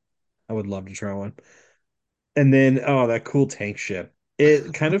 Oh, I would love to try one. And then, oh, that cool tank ship.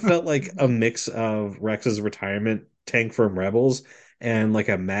 It kind of felt like a mix of Rex's retirement tank from Rebels and like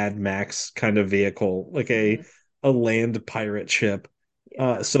a Mad Max kind of vehicle, like Mm-hmm. a land pirate ship.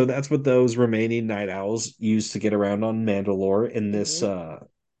 Yeah. So that's what those remaining night owls use to get around on Mandalore in this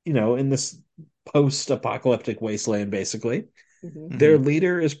Mm-hmm. in this post-apocalyptic wasteland, basically. Mm-hmm. Their Hmm.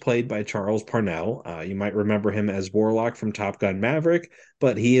 leader is played by Charles Parnell. You might remember him as Warlock from Top Gun Maverick,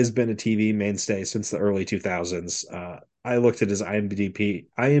 but he has been a TV mainstay since the early 2000s. I looked at his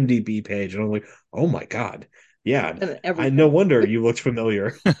IMDb page and I'm like, oh my God. Yeah, And I no everything. wonder you looked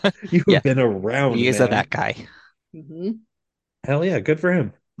familiar. You Yeah, have been he around, is a man. that guy. Mm-hmm. Hell yeah, good for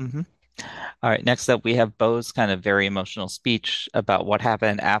him. Hmm. All right, next up we have Bo's kind of very emotional speech about what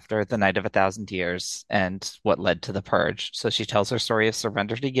happened after the Night of a Thousand Years and what led to the Purge. So she tells her story of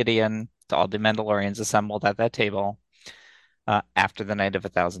surrender to Gideon, to all the Mandalorians assembled at that table. After the Night of a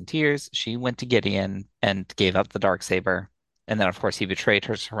Thousand Tears, she went to Gideon and gave up the Darksaber. And then, of course, he betrayed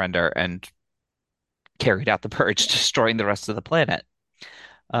her surrender and carried out the Purge, destroying the rest of the planet.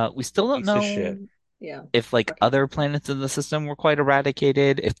 We still don't Piece of know shit. Yeah. if like Fucking other awful. planets in the system were quite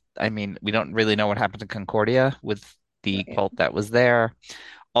eradicated. If I mean, we don't really know what happened to Concordia with the Right. cult that was there.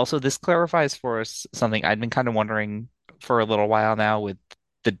 Also, this clarifies for us something I'd been kind of wondering for a little while now with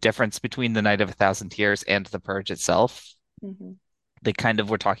the difference between the Night of a Thousand Tears and the Purge itself. Mm-hmm. They kind of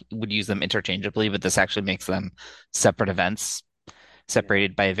would use them interchangeably, but this actually makes them separate events, Yeah.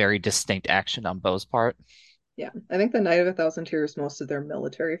 separated by a very distinct action on Bo's part. Yeah. I think the Night of a Thousand Tears, most of their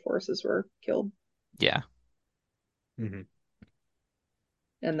military forces were killed. Yeah. Hmm.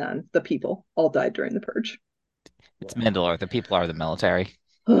 And then the people all died during the purge. It's Wow. Mandalore. The people are the military.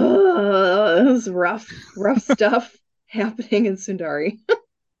 It was rough, rough stuff happening in Sundari.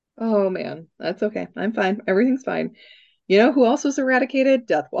 Oh man, that's okay. I'm fine. Everything's fine. You know who else was eradicated?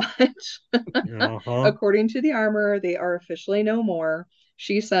 Death Watch. Uh-huh. According to the armor, they are officially no more.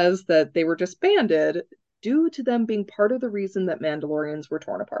 She says that they were disbanded due to them being part of the reason that Mandalorians were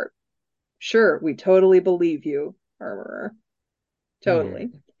torn apart. Sure, we totally believe you, armorer. Hmm. Totally.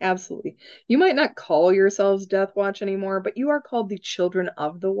 Absolutely. You might not call yourselves Death Watch anymore, but you are called the Children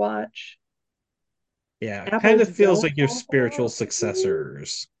of the Watch. Yeah, kind Apples of feels don't like your fall far spiritual from the tree.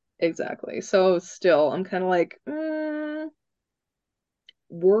 successors. Exactly. So still, I'm kind of like,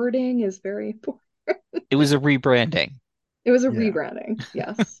 wording is very important. It was a rebranding. It was a Yeah. rebranding.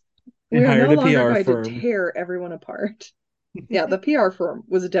 Yes. They We are hired no a longer PR going to firm. tear everyone apart. Yeah, the PR firm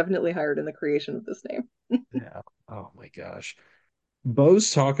was definitely hired in the creation of this name. Yeah. Oh my gosh.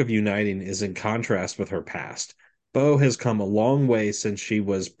 Bo's talk of uniting is in contrast with her past. Bo has come a long way since she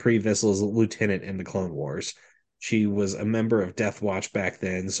was Pre Vizsla's lieutenant in the Clone Wars. She was a member of Death Watch back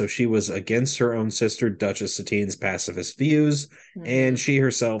then, so she was against her own sister Duchess Satine's pacifist views, and Hmm. she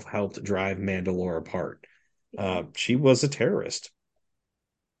herself helped drive Mandalore apart. Yeah. She was a terrorist.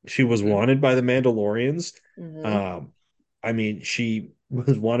 She was Hmm. wanted by the Mandalorians. Hmm. Um, I mean, she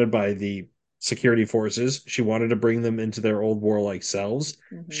was wanted by the security forces. She wanted to bring them into their old warlike selves.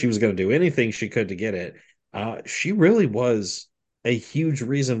 She Hmm. was going to do anything she could to get it. She really was a huge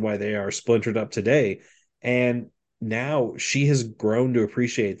reason why they are splintered up today. And now she has grown to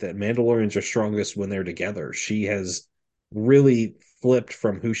appreciate that Mandalorians are strongest when they're together. She has really flipped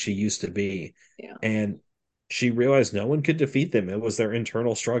from who she used to be. Yeah. And she realized no one could defeat them. It was their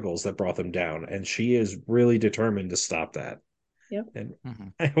internal struggles that brought them down, and she is really determined to stop that. Yep. And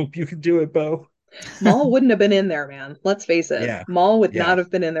Mhm. I hope you can do it, Bo. Maul wouldn't have been in there, man. Let's face it. Yeah, Maul would yeah. not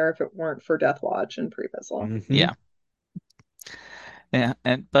have been in there if it weren't for Death Watch and Pre Vizsla. Hmm. Yeah. Yeah.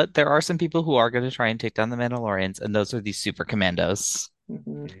 But there are some people who are going to try and take down the Mandalorians, and those are these super commandos.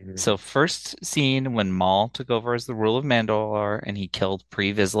 Hmm. So first seen when Maul took over as the rule of Mandalore and he killed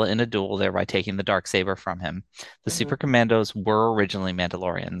Pre Vizsla in a duel, thereby taking the darksaber from him. The Hmm. Super Commandos were originally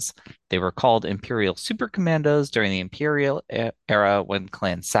Mandalorians. They were called Imperial Super Commandos during the Imperial era when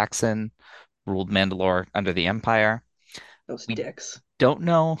Clan Saxon ruled Mandalore under the Empire. Those We dicks. don't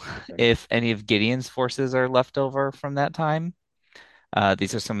know if any of Gideon's forces are left over from that time.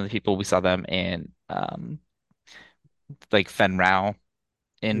 These are some of the people we saw them in, like Fen Rao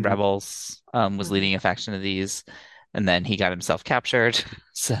in Hmm. Rebels, was Hmm. leading a faction of these, and then he got himself captured.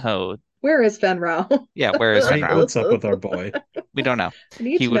 So Where is Fen Rao? yeah, where is Fen Right? Rao? What's up with our boy? We don't know. I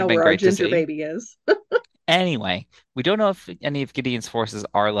need He to would know have been where our great to ginger see. baby is. Anyway, we don't know if any of Gideon's forces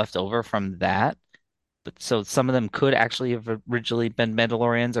are left over from that. But so some of them could actually have originally been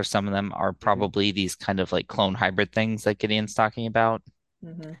Mandalorians, or some of them are Mhm. probably these kind of like clone hybrid things that Gideon's talking about.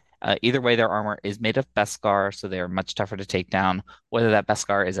 Hmm. Either way, their armor is made of Beskar, so they are much tougher to take down. Whether that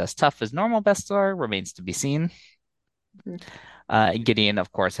Beskar is as tough as normal Beskar remains to be seen. Gideon,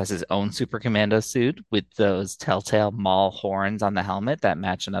 of course, has his own Super Commando suit with those telltale Maul horns on the helmet that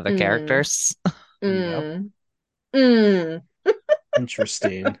match another Mm, characters. Yep. mm, mm.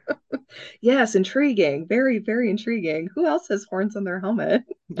 Interesting. Yes, intriguing. Very, very intriguing. Who else has horns on their helmet?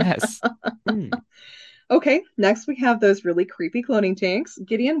 Yes. Hmm. Okay, next we have those really creepy cloning tanks.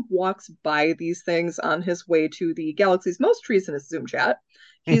 Gideon walks by these things on his way to the galaxy's most treasonous Zoom chat.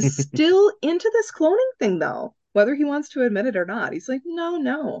 He's still into this cloning thing, though, whether he wants to admit it or not. He's like, no,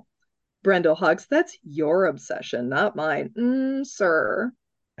 no. Brendel hugs, that's your obsession, not mine. Sir.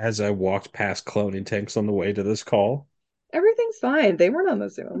 As I walked past cloning tanks on the way to this call, Everything's fine. They weren't on the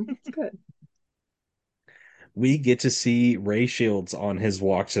Zoom. It's good. we get to see Ray Shields on his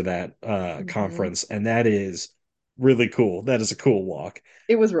walk to that Hmm. conference, and that is really cool. That is a cool walk.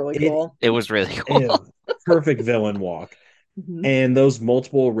 It was really It cool. It was really cool. is perfect villain walk. Hmm. And those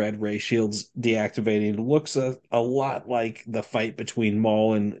multiple red ray shields deactivating looks a lot like the fight between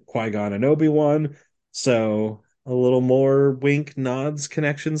Maul and Qui-Gon and Obi-Wan. So a little more wink nods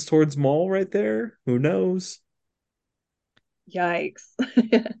connections towards Maul right there. Who knows? Yikes.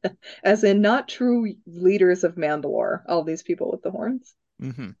 As in, not true leaders of Mandalore, all these people with the horns.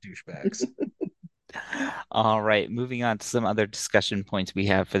 hmm Douchebags. All right, moving on to some other discussion points we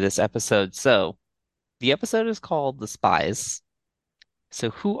have for this episode. So, the episode is called The Spies. So,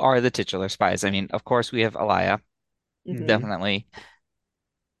 who are the titular spies? I mean, of course, we have Alaya, Hmm. definitely.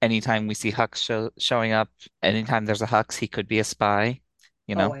 Anytime we see Hux showing up, anytime there's a Hux, he could be a spy.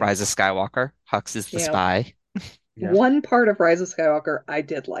 Rise of Always. Skywalker. Hux is the Yeah. spy. Yeah, One part of Rise of Skywalker I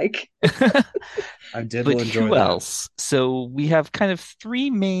did like. I did But enjoy who that. else? So we have kind of three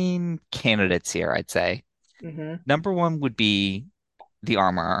main candidates here, I'd say. Hmm. Number one would be the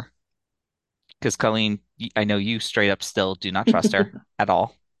armorer, because Colleen, I know you straight up still do not trust her at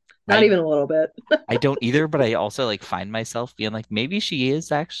all. Not I even a little bit. I don't either, but I also like find myself being like, maybe she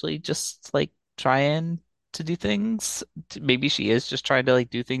is actually just like trying to do things. Maybe she is just trying to like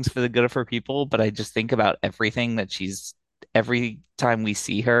do things for the good of her people. But I just think about everything that every time we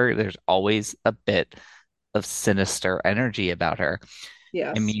see her, there's always a bit of sinister energy about her.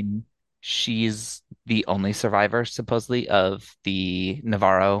 I Yes. mean, she's the only survivor, supposedly, of the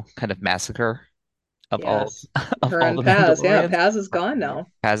Navarro kind of massacre of all Yes. of Her all and the Paz. Yeah, Mandalorians. Paz is gone now.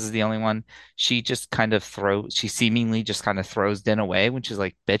 Paz is the only one. She just kind of she seemingly just kind of throws Din away when she's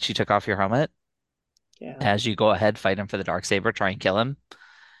like, bitch, you took off your helmet. Yeah. As you go ahead, fight him for the dark saber, try and kill him.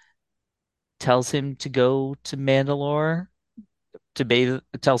 Tells him to go to Mandalore to bathe,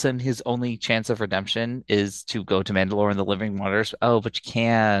 tells him his only chance of redemption is to go to Mandalore in the living waters. Oh, but you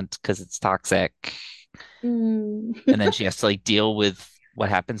can't because it's toxic. Mm. And then she has to like deal with what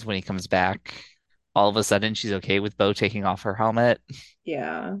happens when he comes back. All of a sudden, she's okay with Bo taking off her helmet.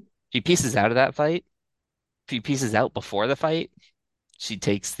 Yeah. She pieces out of that fight. She pieces out before the fight. She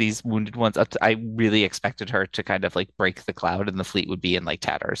takes these wounded ones up to, I really expected her to kind of like break the cloud and the fleet would be in like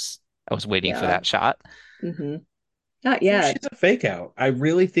tatters. I was waiting for Yeah. that shot. Hmm. Not I think yet. she's a fake out. I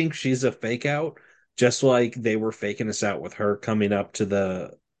really think she's a fake out, just like they were faking us out with her coming up to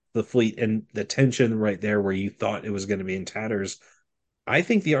the fleet and the tension right there where you thought it was going to be in tatters. I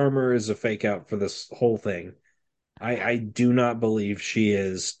think the armor is a fake out for this whole thing. I do not believe she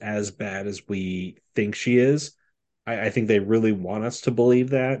is as bad as we think she is. I think they really want us to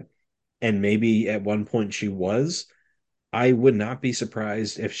believe that, and maybe at one point she was. I would not be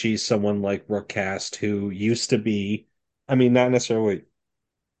surprised if she's someone like Rook Cast, who used to be, I mean, not necessarily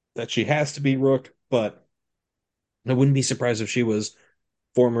that she has to be Rook, but I wouldn't be surprised if she was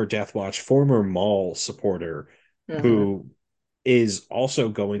former Death Watch, former Maul supporter, Hmm. who is also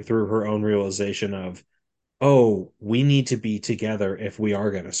going through her own realization of, oh, we need to be together if we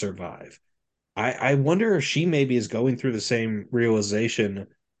are going to survive. I wonder if she maybe is going through the same realization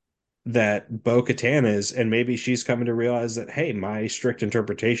that Bo Katan is, and maybe she's coming to realize that, hey, my strict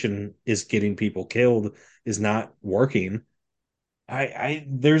interpretation is getting people killed, is not working. I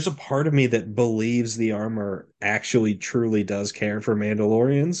there's a part of me that believes the armor actually truly does care for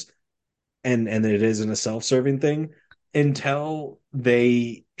Mandalorians, and it isn't a self-serving thing until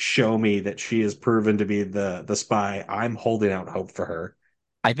they show me that she is proven to be the spy. I'm holding out hope for her.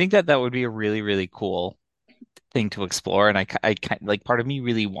 I think that that would be a really, really cool thing to explore. And I like part of me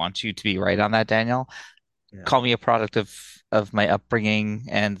really wants you to be right on that, Daniel. Yeah. Call me a product of my upbringing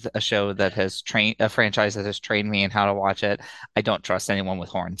and a show that has trained a franchise that has trained me in how to watch it. I don't trust anyone with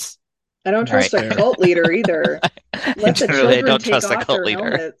horns. I don't All right. trust a Fair. cult leader either. Let the Generally, I children don't take trust a off cult their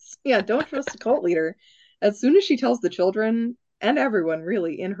leader. helmets. Yeah, don't trust a cult leader. As soon as she tells the children and everyone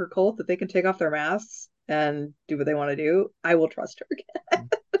really in her cult that they can take off their masks and do what they want to do, I will trust her again.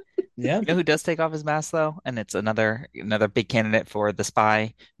 Yeah. You know who does take off his mask though? And it's another big candidate for the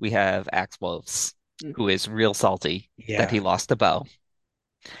spy. We have Axe Wolves, who Mhm. is real salty that he Yeah. lost a bow.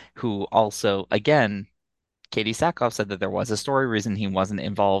 Who also, again, Katie Sackhoff said that there was a story reason he wasn't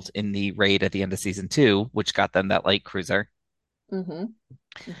involved in the raid at the end of season two, which got them that light cruiser. Mhm.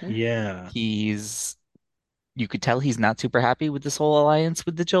 Mhm. Yeah. He's, you could tell he's not super happy with this whole alliance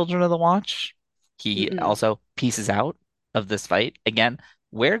with the Children of the Watch. He Mm-mm. also pieces out of this fight. Again,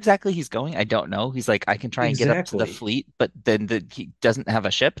 where exactly he's going, I don't know. He's like, I can try and get up to the Exactly. fleet, but then he doesn't have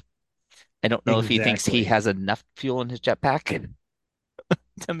a ship. I don't know if he thinks he Exactly. has enough fuel in his jetpack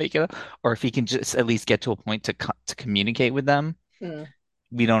to make it, or if he can just at least get to a point to communicate with them. Mm.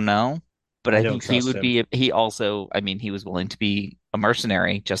 We don't know, but I I don't think he trust would him. be. He also, I mean, he was willing to be a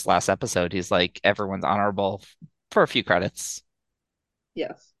mercenary. Just last episode, he's like, everyone's honorable for a few credits.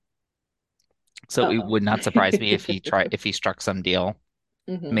 Yes. So it Uh-oh. would not surprise me if he struck some deal,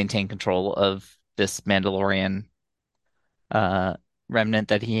 Hmm. maintain control of this Mandalorian uh remnant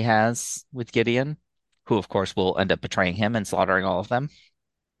that he has with Gideon, who of course will end up betraying him and slaughtering all of them.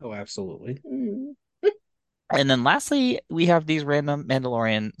 Oh, absolutely. Mm. And then lastly, we have these random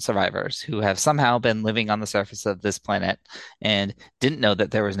Mandalorian survivors who have somehow been living on the surface of this planet and didn't know that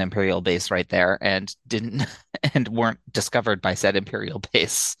there was an Imperial base right there and didn't and weren't discovered by said Imperial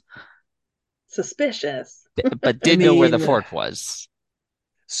base, Suspicious. but I did know where the mean, fort was.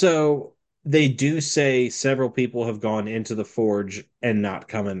 so they do say several people have gone into the forge and not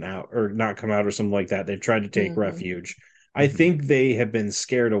coming out or not come out or something like that. They've tried to take Hmm. refuge. I Mhm. think they have been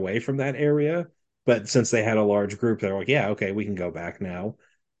scared away from that area, but since they had a large group, they're like, yeah, okay, we can go back now.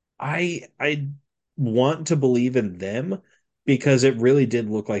 I want to believe in them because it really did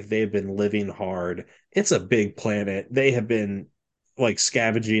look like they've been living hard. It's a big planet. They have been like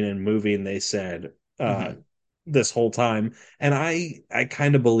scavenging and moving, they said, Mhm. this whole time. And I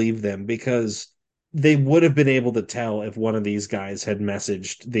kind of believe them because they would have been able to tell if one of these guys had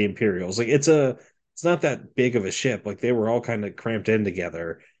messaged the Imperials. Like it's not that big of a ship. Like they were all kind of cramped in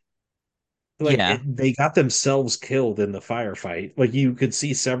together, like Yeah, they got themselves killed in the firefight. Like you could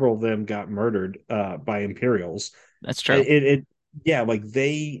see several of them got murdered by Imperials. that's true. It yeah, like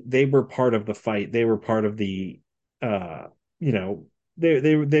they were part of the fight. They were part of the uh you know,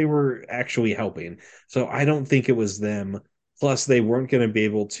 they were actually helping. So I don't think it was them. Plus they weren't going to be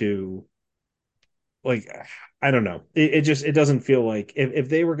able to, like, I don't know. It just it doesn't feel like if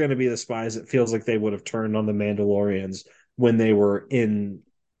they were going to be the spies, it feels like they would have turned on the Mandalorians when they were in,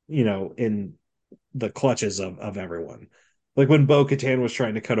 in the clutches of everyone. Like when Bo-Katan was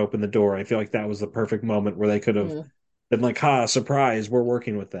trying to cut open the door, I feel like that was the perfect moment where they could have Mm, been like, "Ha, surprise, we're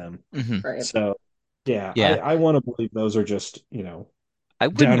working with them." Hmm. right. So, yeah, Yeah. I want to believe those are just, I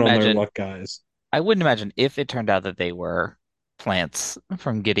wouldn't down on their imagine luck guys. I wouldn't imagine if it turned out that they were plants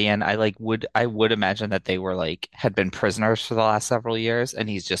from Gideon. I would imagine that they were like had been prisoners for the last several years, and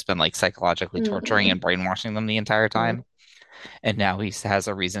he's just been like psychologically torturing Hmm. and brainwashing them the entire Hmm. time. And now he has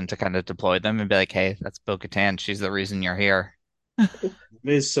a reason to kind of deploy them and be like, "Hey, that's Bo-Katan. She's the reason you're here."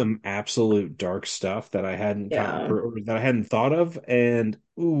 There's some absolute dark stuff that I hadn't Yeah. or that I hadn't thought of, and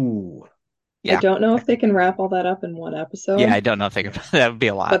ooh, I Yeah, don't know I if they think can wrap all that up in one yeah. episode, I don't know if they could. That would be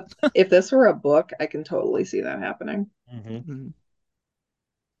a lot. but if this were a book, I can totally see that happening. Mhm. Mm.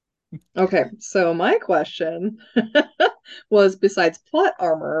 Okay, so my question was besides plot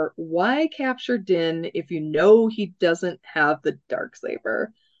armor, why capture Din if you know he doesn't have the dark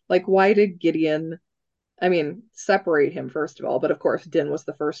saber? Like, why did Gideon, I mean, separate him first of all, but of course, Din was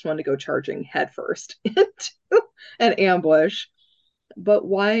the first one to go charging headfirst into an ambush. But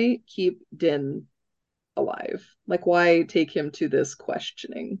why keep Din alive? Like, why take him to this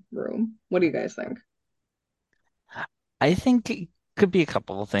questioning room? What do you guys think? I think it could be a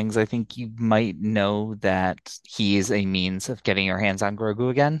couple of things. I think you might know that he is a means of getting your hands on Grogu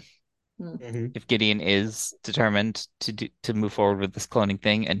again. Hmm. Mhm. If Gideon is determined to move forward with this cloning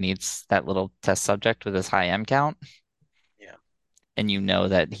thing and needs that little test subject with his high M count, Yeah. and you know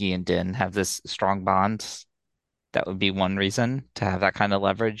that he and Din have this strong bond, that would be one reason to have that kind of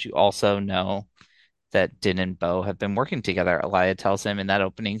leverage. You also know that Din and Bo have been working together. Elia tells him in that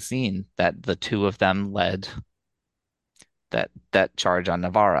opening scene that the two of them led that charge on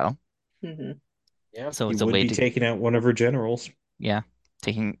Navarro. Hmm. Yeah, So he it's a would way be to, taking out one of her generals. yeah,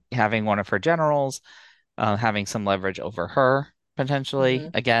 having one of her generals, having some leverage over her potentially Hmm.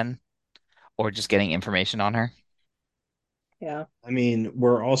 again, or just getting information on her. Yeah. I mean,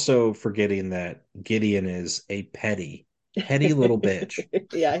 we're also forgetting that Gideon is a petty little bitch.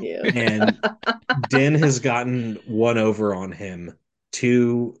 Yeah, he is. And Din has gotten one over on him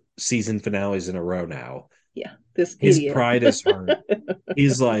two season finales in a row now. Yeah, this His idiot. pride is hurt.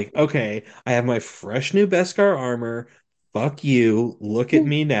 He's like, okay, I have my fresh new Beskar armor. Fuck you. Look at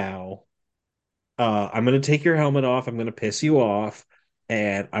me now. I'm gonna take your helmet off. I'm gonna piss you off,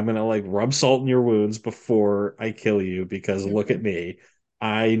 and I'm gonna like rub salt in your wounds before I kill you because look at Mhm. me.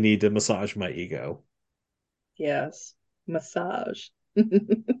 I need to massage my ego. Yes, massage.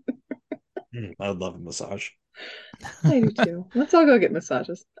 I love a massage. I do too. Let's all go get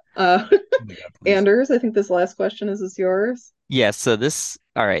massages. Uh, Oh my God, please. Anders, I think this last question is yours. Yes,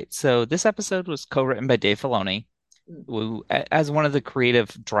 all right. So this episode was co-written by Dave Filoni, who, as one of the creative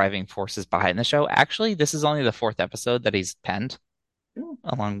driving forces behind the show. Actually, this is only the fourth episode that he's penned Mm.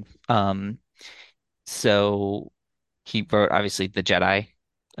 along. So he wrote obviously the Jedi,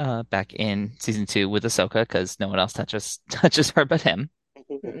 back in season 2 with Ahsoka because no one else touches her but him.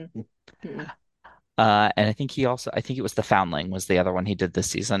 Mm-mm. Mm-mm. And I think it was The Foundling was the other one he did this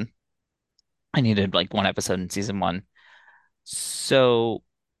season. And he did like one episode in season 1. So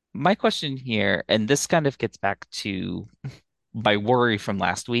my question here, and this kind of gets back to my worry from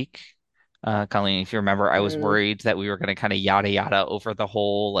last week. Colleen, if you remember, I was Mm. worried that we were going to kind of yada yada over the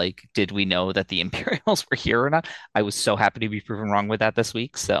whole, like, did we know that the Imperials were here or not? I was so happy to be proven wrong with that this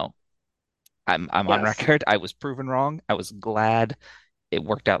week. So I'm on Yes. record. I was proven wrong. I was glad it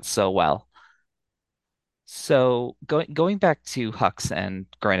worked out so well. So going back to Hux and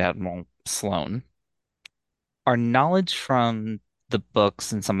Grand Admiral Sloane, our knowledge from the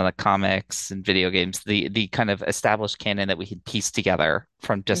books and some of the comics and video games, the kind of established canon that we had pieced together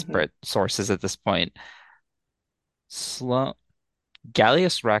from Hmm. disparate sources at this point, Sloane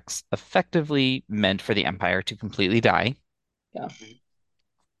Gallius Rex effectively meant for the Empire to completely die, Yeah.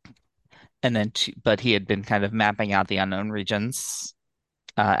 and then but he had been kind of mapping out the unknown regions,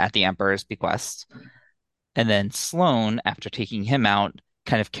 at the Emperor's bequest. And then Sloane, after taking him out,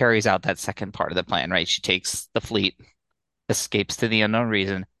 kind of carries out that second part of the plan, right? She takes the fleet, escapes to the unknown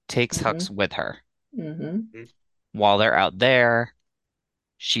region, takes Hmm. Hux with her. Hmm. While they're out there,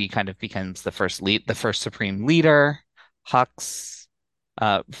 she kind of becomes the first supreme leader. Hux,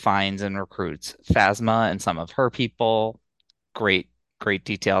 finds and recruits Phasma and some of her people. Great, great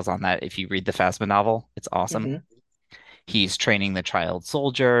details on that. If you read the Phasma novel, it's awesome. Hmm. He's training the child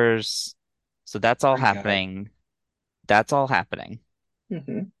soldiers. So that's all Great guy. happening. That's all happening.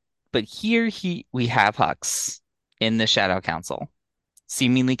 Hmm. But here we have Hux in the Shadow Council,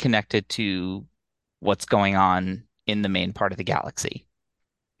 seemingly connected to what's going on in the main part of the galaxy.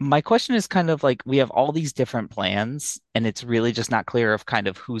 My question is kind of like we have all these different plans, and it's really just not clear of kind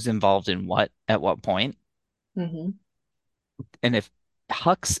of who's involved in what at what point. Hmm. And if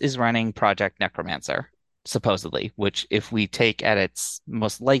Hux is running Project Necromancer, supposedly, which if we take at its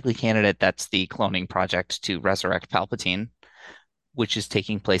most likely candidate, that's the cloning project to resurrect Palpatine, which is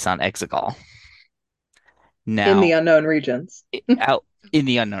taking place on Exegol. In the Now, unknown regions. out in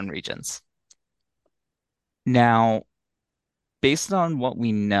the unknown regions. Now, based on what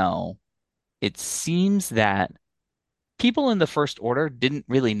we know, it seems that people in the First Order didn't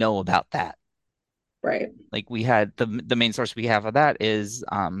really know about that. Right. Like we had the main source we have of that is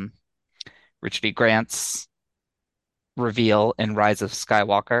Richard E. Grant's reveal in Rise of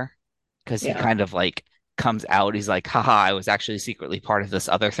Skywalker, because he Yeah. kind of like comes out. He's like, haha, I was actually secretly part of this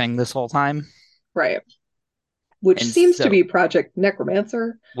other thing this whole time. Right. Which And seems to so, be Project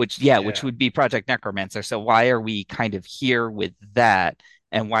Necromancer. which Yeah. would be Project Necromancer. So why are we kind of here with that?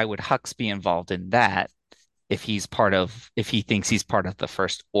 And why would Hux be involved in that if he thinks he's part of the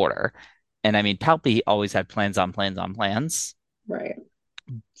First Order? And I mean, Palpy always had plans on plans on plans. Right.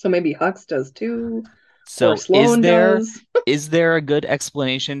 So maybe Hux does too, or So Sloane does. is there a good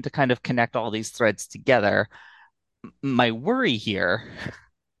explanation to kind of connect all these threads together? My worry here,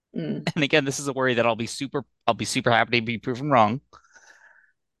 Mm. and again, this is a worry that I'll be super happy to be proven wrong,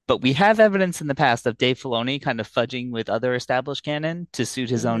 but we have evidence in the past of Dave Filoni kind of fudging with other established canon to suit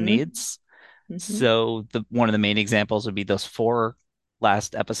his own Hmm. needs. Hmm. So the one of the main examples would be those four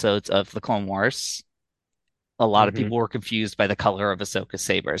last episodes of the Clone Wars. A lot of Hmm. people were confused by the color of Ahsoka's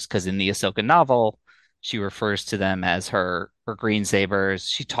sabers because in the Ahsoka novel, she refers to them as her green sabers.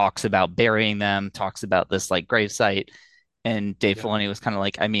 She talks about burying them, talks about this like gravesite, and Dave Yeah. Filoni was kind of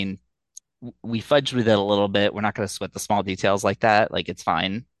like, I mean, we fudged with it a little bit. We're not going to sweat the small details like that. Like it's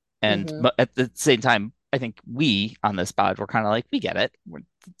fine. And Hmm. but at the same time, I think we on this pod were kind of like, we get it.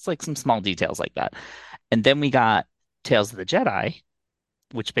 It's like some small details like that. And then we got Tales of the Jedi,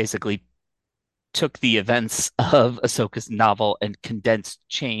 which basically took the events of Ahsoka's novel and condensed,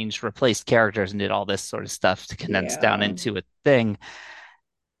 changed, replaced characters, and did all this sort of stuff to condense down Yeah. into a thing.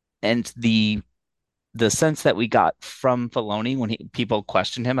 And the sense that we got from Filoni when people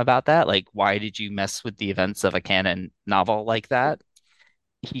questioned him about that, like, why did you mess with the events of a canon novel like that?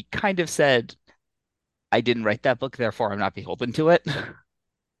 He kind of said, I didn't write that book, therefore I'm not beholden to it,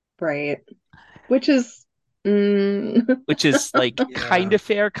 Right. Which is, mm, which is like kind Yeah. of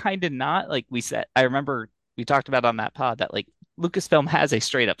fair, kind of not. Like we said, I remember we talked about on that pod that like Lucasfilm has a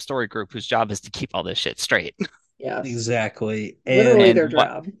straight up story group whose job is to keep all this shit straight. yes, Exactly. literally And their And what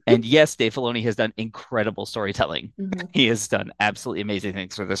job. and yes, Dave Filoni has done incredible storytelling. Hmm. He has done absolutely amazing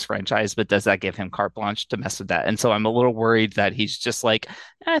things for this franchise, but does that give him carte blanche to mess with that? And so I'm a little worried that he's just like,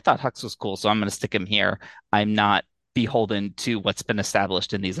 I thought Hux was cool, so I'm going to stick him here. I'm not beholden to what's been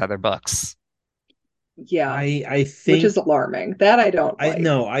established in these other books. Yeah, I which is think alarming. That I don't I like.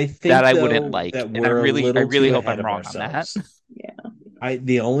 no, I That think I wouldn't though like, that and we're a I little really too hope ahead I'm of wrong on that. ourselves. Yeah.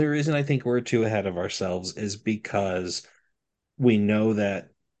 The only reason I think we're too ahead of ourselves is because we know that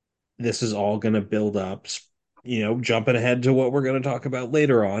this is all going to build up, jumping ahead to what we're going to talk about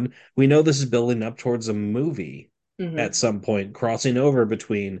later on. We know this is building up towards a movie at Hmm. some point, crossing over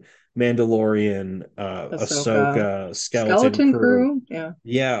between Mandalorian, Ahsoka, Ahsoka, Skeleton Skeleton Crew. Crew. Yeah.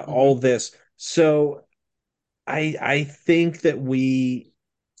 Yeah, Hmm. all this. So I think that we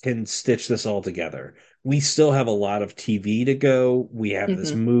can stitch this all together. We still have a lot of TV to go. We have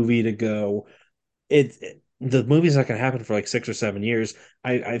this Hmm. movie to go. The movie's not going to happen for like 6 or 7 years.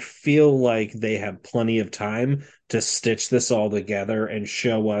 I feel like they have plenty of time to stitch this all together and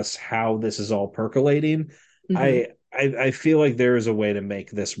show us how this is all percolating. Hmm. I feel like there is a way to make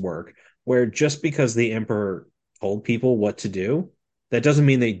this work where just because the Emperor told people what to do, that doesn't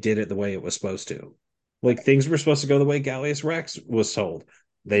mean they did it the way it was supposed to. Like things were supposed to go the way Gallius Rex was told.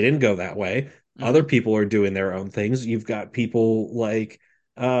 They didn't go that way. Other Mhm. people are doing their own things. You've got people like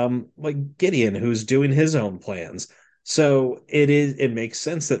Gideon who's doing his own plans. So it makes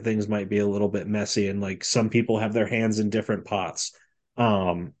sense that things might be a little bit messy and like some people have their hands in different pots.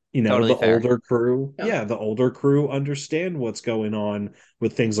 Totally The fair. older crew, Yep. yeah, the older crew understand what's going on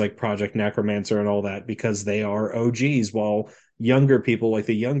with things like Project Necromancer and all that because they are OGs, while younger people like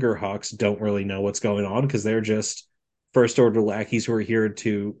the younger Hawks don't really know what's going on because they're just first order lackeys who are here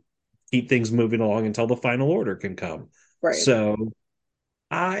to keep things moving along until the final order can come. Right. So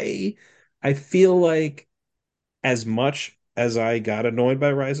I I feel like as much as I got annoyed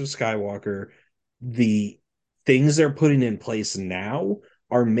by Rise of Skywalker, the things they're putting in place now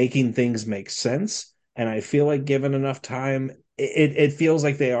are making things make sense. And I feel like given enough time, it feels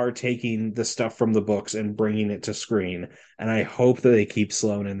like they are taking the stuff from the books and bringing it to screen. And I hope that they keep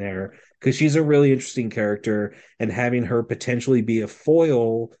Sloane in there because she's a really interesting character, and having her potentially be a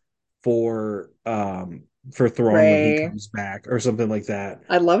foil for Thrawn when he Ray. comes back or something like that.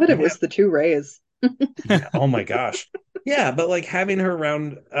 I love it. It And was the two Rays. yeah, oh my gosh. Yeah, but like having her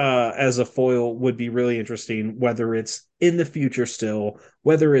around as a foil would be really interesting, whether it's in the future still,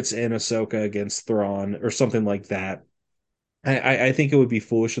 whether it's in Ahsoka against Thrawn or something like that. I think it would be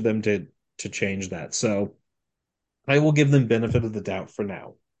foolish of them to change that. So I will give them benefit of the doubt for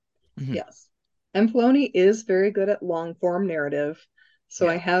now. Mhm. Yes. And Filoni is very good at long form narrative. So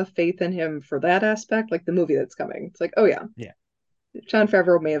I Yeah. have faith in him for that aspect, like the movie that's coming. It's like, oh yeah, Yeah. Jon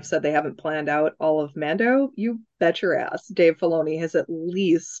Favreau may have said they haven't planned out all of Mando. You bet your ass. Dave Filoni has at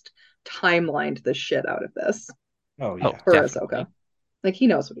least timelined the shit out of this Oh Oh, yeah. for definitely. Ahsoka. Like he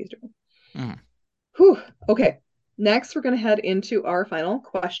knows what he's doing. Mm. Whew. Okay. Next, we're going to head into our final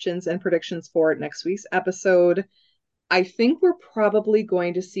questions and predictions for next week's episode. I think we're probably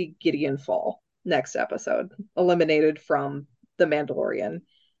going to see Gideon fall next episode, eliminated from The Mandalorian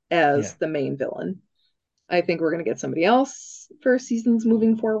Yeah. as the main villain. I think we're going to get somebody else for seasons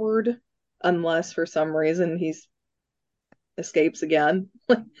moving forward, unless for some reason he's escapes again.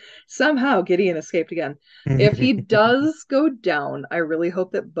 Like somehow Gideon escaped again. If he does go down, I really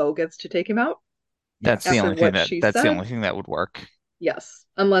hope that Bo gets to take him out Yes. after what she That's the said. only thing that would work. Yes,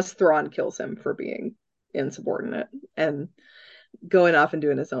 unless Thrawn kills him for being insubordinate and going off and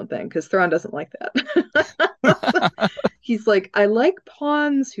doing his own thing, because Thrawn doesn't like that. He's like, I like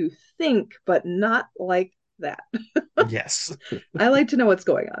pawns who think, but not like that. Yes. I like to know what's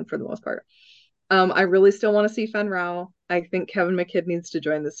going on for the most part. I really still want to see Fen Rao. I think Kevin McKidd needs to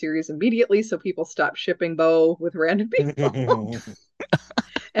join the series immediately so people stop shipping Bo with random people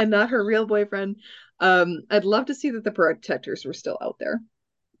and not her real boyfriend. I'd love to see that the protectors were still out there,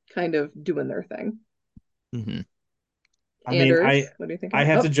 kind of doing their thing. Mhm. I mean, Anders, what are you I thinking?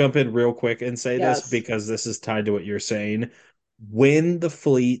 have to Oh, jump in real quick and say this yes. because this is tied to what you're saying. When the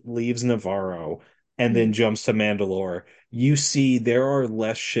fleet leaves Navarro and then Mm, jumps to Mandalore, you see there are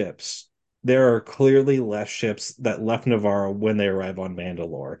less ships. There are clearly less ships that left Navarro when they arrive on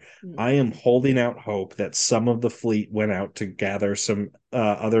Mandalore. mm, I am holding out hope that some of the fleet went out to gather some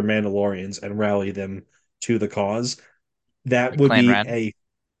other Mandalorians and rally them to the cause. That Like would Clan be Red. a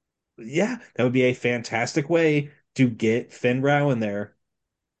yeah, that would be a fantastic way to get Finn Rao in there.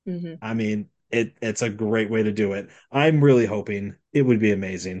 hmm I mean, it's a great way to do it. I'm really hoping it would be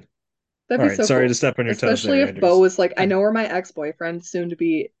amazing. That'd All be right, so sorry to cool. step on your toes Especially there, if Bo Anders. was like, I know where my ex-boyfriend, soon to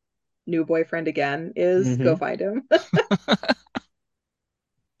be new boyfriend again, is. Go Mm-hmm. find him.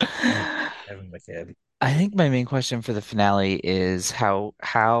 Oh, Kevin McKidd. I think my main question for the finale is how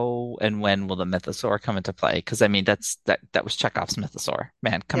and when will the mythosaur come into play? Because I mean that was Chekhov's mythosaur.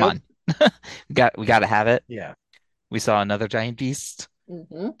 Man, come Yep. on. We got to have it. Yeah. We saw another giant beast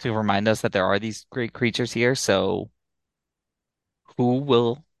hmm to remind us that there are these great creatures here. So who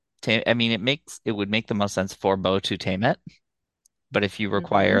will tame? I mean, it would make the most sense for Bo to tame it. But if you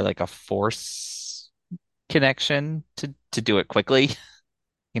require hmm like a force connection to do it quickly,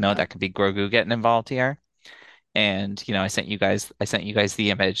 Yeah. that could be Grogu getting involved here. And I sent you guys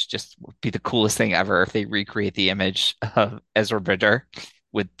the image. Just would be the coolest thing ever if they recreate the image of Ezra Bridger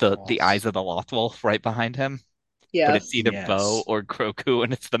with the eyes Yes. of the Lothwolf right behind him. But it's Yes. either Bo Yes. or Grogu,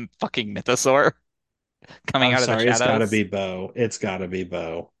 and it's the fucking mythosaur coming I'm out of the sorry, it's gotta shadows. be Bo. It's gotta be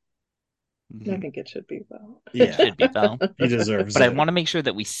Bo. I Mhm. think it should be Bo. It Yeah, should be Bo. he deserves But I it. want to make sure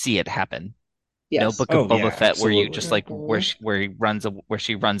that we see it happen. No Yes. Book of Oh Boba yeah, Fett where you just absolutely. like hmm where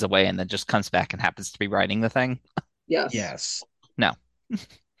she runs away and then just comes back and happens to be riding the thing. Yes. Yes. No.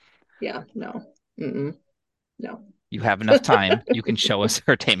 Yeah. No. Mm-mm. No. You have enough time. You can show us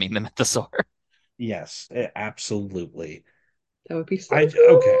her taming the mythosaur. Yes, absolutely. That would be so I okay.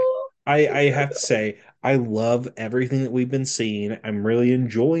 cool. I have to say I love everything that we've been seeing. I'm really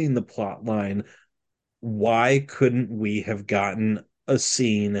enjoying the plot line. Why couldn't we have gotten a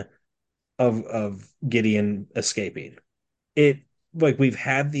scene of Gideon escaping? It like we've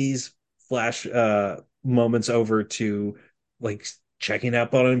had these flash moments over to like checking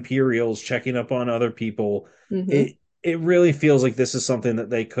up on Imperials, checking up on other people. hmm It really feels like this is something that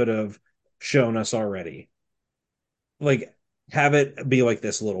they could have shown us already. Like have it be like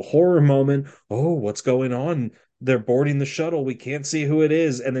this little horror moment. Oh, what's going on? They're boarding the shuttle. We can't see who it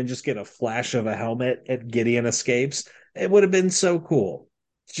is, and then just get a flash of a helmet and Gideon escapes. It would have been so cool.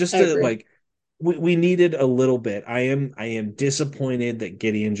 I Just to agree. like we needed a little bit. I am disappointed that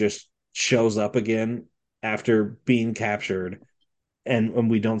Gideon just shows up again after being captured, and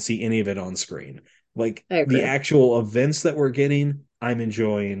we don't see any of it on screen. Like I the agree. actual events that we're getting, I'm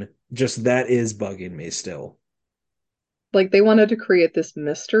enjoying. Just that is bugging me still. Like they wanted to create this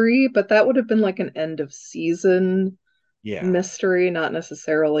mystery, but that would have been like an end of season Yeah. mystery, not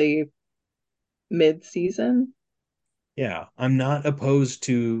necessarily mid-season. Yeah. I'm not opposed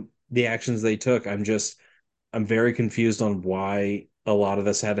to the actions they took. I'm very confused on why a lot of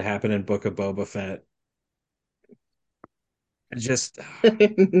this had to happen in Book of Boba Fett. It just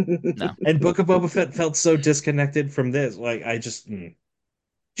No. and Book of Boba Fett felt so disconnected from this. Like I just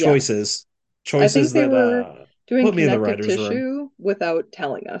Yes. choices, I think choices they that were doing put me in the connective writers' room. tissue without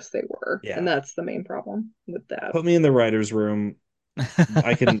telling us they were. And Yeah, that's the main problem with that. put me in the writers' room.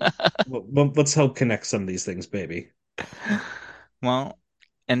 I can. Let's help connect some of these things, baby. Well,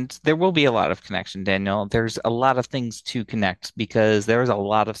 and there will be a lot of connection, Daniel. There's a lot of things to connect because there's a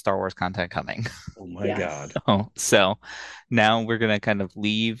lot of Star Wars content coming. Oh my Yes. God. So now we're gonna kind of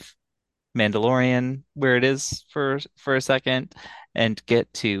leave Mandalorian where it is for a second and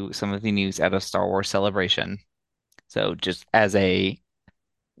get to some of the news out of Star Wars Celebration. So just as a,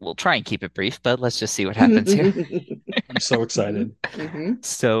 we'll try and keep it brief, but let's just see what happens here. I'm so hmm excited. hmm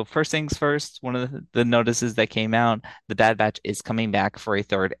So first things first, one of the notices that came out, The Bad Batch is coming back for a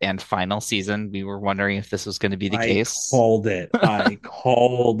third and final season. We were wondering if this was going to be the I case. called it. I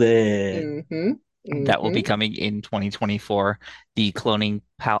called it. hmm That will be hmm coming in 2024. The cloning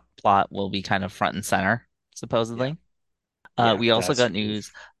plot will be kind of front and center, Yeah. supposedly. Yeah. We also That's got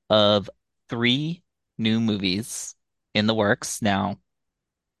news of three new movies in the works. Now,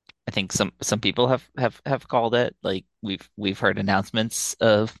 I think some people have called it, like we've heard announcements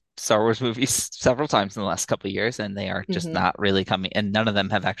of Star Wars movies several times in the last couple of years, and they are just hmm not really coming, and none of them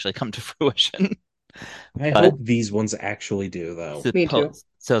have actually come to fruition. I But hope these ones actually do though. Me too.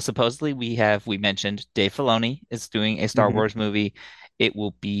 supposedly we mentioned Dave Filoni is doing a Star Hmm. Wars movie. It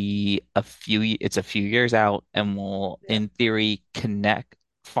will be it's a few years out and will Yeah. in theory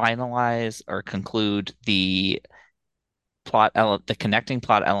finalize or conclude the connecting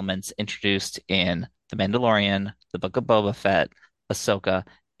plot elements introduced in The Mandalorian, The Book of Boba Fett, Ahsoka,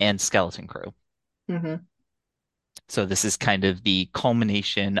 and Skeleton Crew. hmm So this is kind of the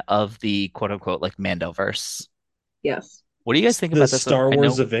culmination of the quote unquote like Mandoverse. Yes. What do you guys think The about this? Star I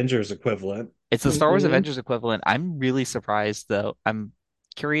Wars know Avengers equivalent. it's the Star Wars hmm Avengers equivalent. I'm really surprised though. I'm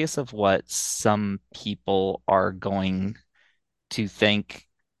curious of what some people are going to think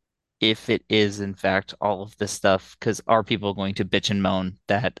if it is in fact all of this stuff, because are people going to bitch and moan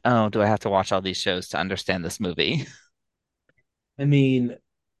that, oh, do I have to watch all these shows to understand this movie? I mean,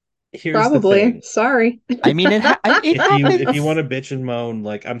 here's the Probably. thing. Sorry. I mean, it If you happens. want to bitch and moan,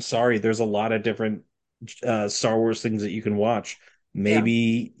 like I'm sorry, there's a lot of different Star Wars things that you can watch. Yeah.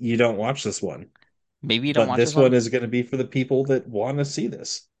 Maybe you don't watch this one, Maybe you don't but watch this this one one. is going to be for the people that want to see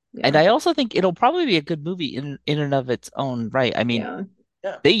this. And Yeah. I also think it'll probably be a good movie in and of its own right. I mean, Yeah.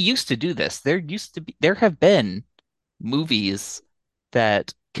 Yeah. they used to do this. There have been movies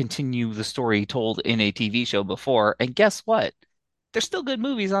that continue the story told in a TV show before, and guess what? They're still good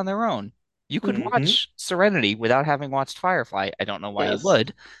movies on their own. You could Hmm. watch Serenity without having watched Firefly. I don't know why you Yes.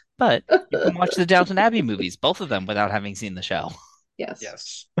 would, but you can watch the Downton Abbey movies, both of them, without having seen the show. Yes.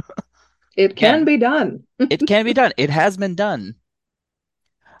 Yes. It can Again, be done. it can be done. It has been done.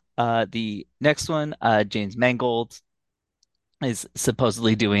 The next one, James Mangold is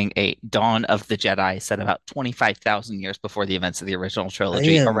supposedly doing a Dawn of the Jedi set about 25,000 years before the events of the original I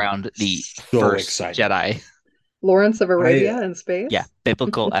trilogy am around the so first excited. Jedi. Lawrence of I Arabia in Yeah, space.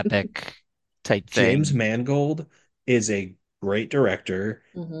 biblical epic type James thing. Mangold is a great director.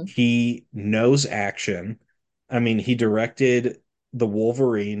 hmm He knows action. I mean, he directed The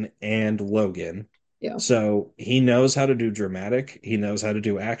Wolverine and Logan. Yeah. So he knows how to do dramatic. He knows how to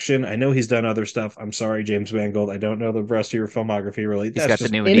do action. I know he's done other stuff. I'm sorry, James Mangold. I don't know the rest of your filmography really. He's That's got the just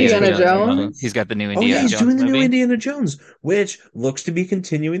new that's Indiana Indiana putting Jones words movie. on. He's Jones. got the new Oh yeah, Indiana he's Jones doing the new movie. Indiana Jones, which looks to be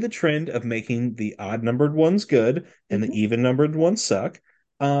continuing the trend of making the odd numbered ones good and the hmm even numbered ones suck.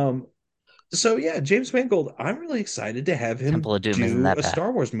 Um, so yeah, James Mangold, I'm really excited to have him Temple of Doom isn't do that a bad.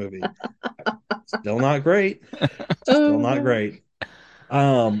 Star Wars movie. Still not great. Still not Oh, great.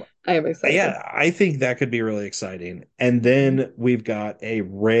 Um, I am excited. yeah, I think that could be really exciting. And hmm then we've got a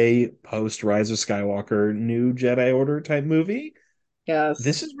Rey post Rise of Skywalker new Jedi Order type movie. Yes.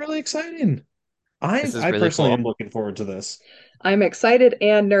 This is really exciting. I This is I really personally am cool. looking forward to this. I'm excited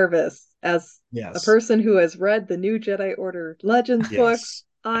and nervous. As a Yes. person who has read the new Jedi Order Legends books, Yes.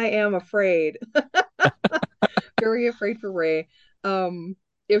 I am afraid. Very afraid for Rey. Um,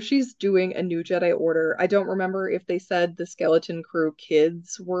 if she's doing a new Jedi Order, I don't remember if they said the Skeleton Crew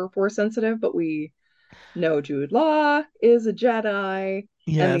kids were Force sensitive, but we know Jude Law is a Jedi,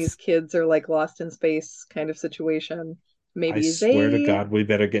 and these Yes. kids are like lost in space kind of situation. I Maybe swear to they God, we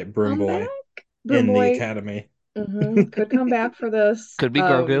better get Broom come back. Boy Broom in the Boy academy. could come back for this. Could be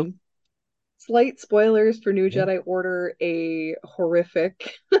Grogu. Slight spoilers for New Yeah. Jedi Order, a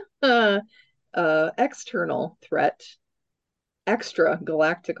horrific external threat, extra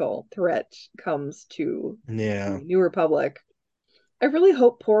galactical threat comes to Yeah. the New Republic. I really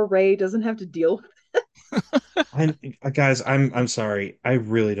hope poor Rey doesn't have to deal with I'm guys, I'm sorry. I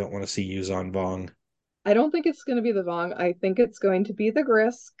really don't want to see Yuzon Vong. I don't think it's going to be the Vong. I think it's going to be the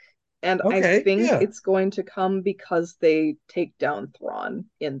Grisk. And I Okay, think yeah. it's going to come because they take down Thrawn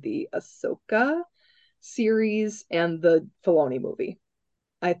in the Ahsoka series and the Filoni movie.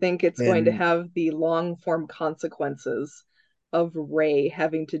 I think it's going to And have the long form consequences of Rey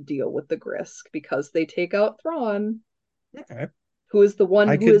having to deal with the Grisk because they take out Thrawn, okay. who is the one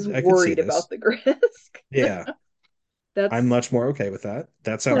who is I could see worried this. about the Grisk. Yeah. I'm That's much more okay with that.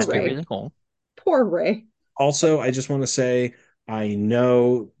 That sounds poor That'd be Rey. really cool. Poor Rey. Also, I just want to say I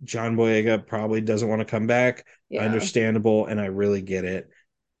know John Boyega probably doesn't want to come back. Yeah. Understandable, and I really get it.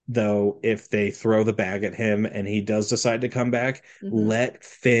 Though, if they throw the bag at him and he does decide to come back, Mm-hmm. let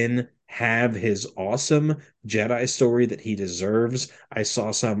Finn have his awesome Jedi story that he deserves. I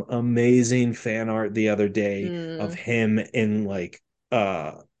saw some amazing fan art the other day of Mm. him in like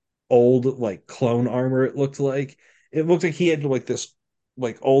uh old like clone armor, it looked like. It looked like he had like this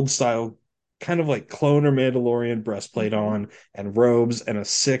like old style kind of like clone or Mandalorian breastplate Mm-hmm. on and robes and a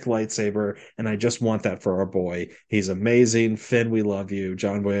sick lightsaber. And I just want that for our boy. He's amazing. Finn, we love you.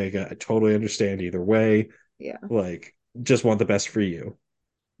 John Boyega, I totally understand either way. Yeah. Like, just want the best for you.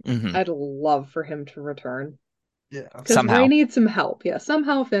 Hmm. I'd love for him to return Yeah. because Rey Somehow. needs some help. Yeah,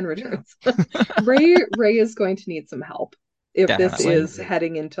 somehow Finn Yeah. returns. Ray is going to need some help if this Definitely. is Absolutely.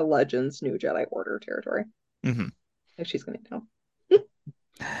 heading into Legends New Jedi Order territory. Hmm. Like she's going to need help.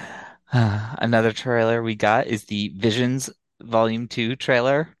 Another trailer we got is the Visions Volume 2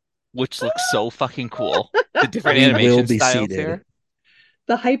 trailer, which looks so fucking cool. The different We will animation be styles seated. here.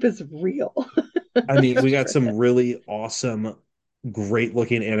 The hype is real. I mean, we It's got some true. really awesome, great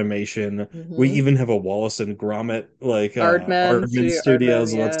looking animation. We Mm-hmm. even have a Wallace and Gromit like Aardman Aardman,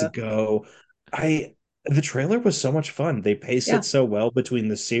 Studios. Let's yeah. go. I The trailer was so much fun. They paced Yeah, it so well between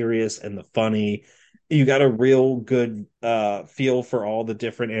the serious and the funny. You got a real good feel for all the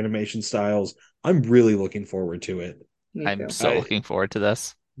different animation styles. I'm really looking forward to it. me I'm too. so looking forward to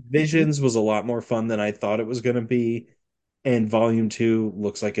this. Mm-hmm. Visions was a lot more fun than I thought it was going to be, and Volume 2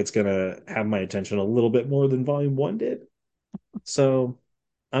 looks like it's going to have my attention a little bit more than Volume 1 did. So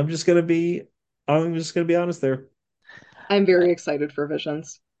I'm just going to be I'm just going to be honest there. I'm very excited for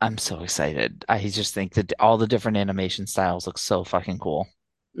Visions. I'm so excited. I just think that all the different animation styles look so fucking cool.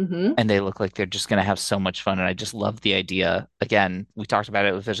 Mm-hmm. And they look like they're just going to have so much fun. And I just love the idea. Again, we talked about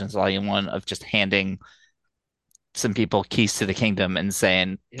it with Visions Volume 1 of just handing some people keys to the kingdom and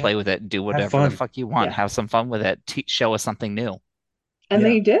saying, Yeah. play with it, do Have whatever the fun. fuck you want, Yeah. have some fun with it, show us something new. And Yeah.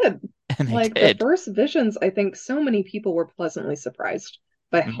 they did. And they Like the did. first Visions, I think so many people were pleasantly surprised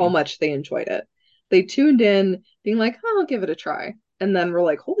by how Hmm. much they enjoyed it. They tuned in being like, oh, I'll give it a try. And then we're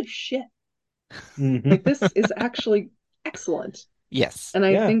like, holy shit, like Mhm. this is actually excellent. Yes. And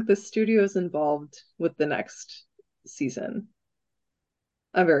I Yeah. think the studio's involved with the next season.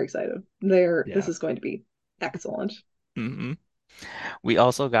 I'm very excited. This Yeah. is going to be excellent. Hmm. We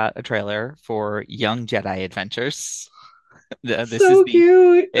also got a trailer for Young Jedi Adventures. This is So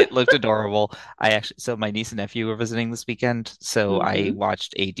cute. it looked adorable. So my niece and nephew were visiting this weekend, so I Mm-hmm.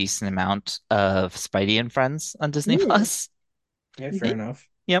 watched a decent amount of Spidey and Friends on Disney Mm. Plus. Yeah, fair Mm-hmm. enough.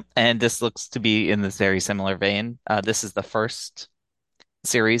 Yep, and this looks to be in this very similar vein. This is the first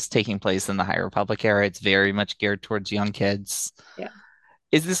series taking place in the High Republic era. It's very much geared towards young kids. Yeah.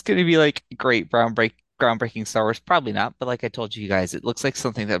 Is this going to be like great groundbreaking Star Wars? Probably not, but like I told you guys, it looks like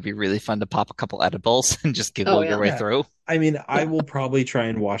something that would be really fun to pop a couple edibles and just Oh giggle your yeah. way Yeah. through. I mean, I Yeah. will probably try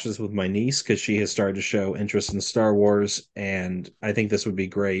and watch this with my niece because she has started to show interest in Star Wars, and I think this would be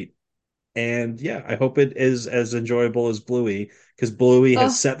great. And yeah, I hope it is as enjoyable as Bluey because Bluey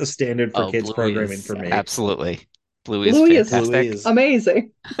has Oh, set the standard for Oh, kids Bluey programming is for yeah. me. absolutely. Bluey is Bluey is Bluey fantastic. is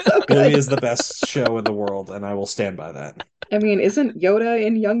amazing. So Bluey good. is the best show in the world, and I will stand by that. I mean, isn't Yoda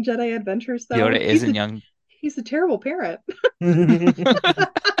in Young Jedi Adventures Yoda though? isn't young. He's a terrible parent.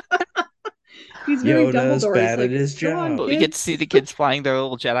 He's very Yoda's Dumbledore. He's bad at like, his go on, But job. we get to see kids. the kids flying their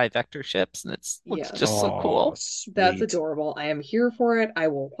little Jedi vector ships, and it looks just Yes, so Oh, cool. that's sweet. adorable. I am here for it. I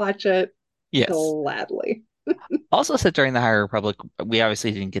will watch it Yes. gladly. Also said during the High Republic, we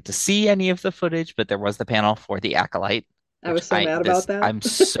obviously didn't get to see any of the footage, but there was the panel for the Acolyte, I which was so mad about that.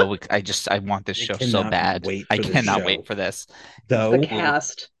 I want this I show so cannot bad. wait I for this cannot wait show. for this. The Though We'll,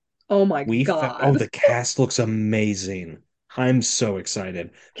 cast. Oh my oh, God. the cast looks amazing. I'm so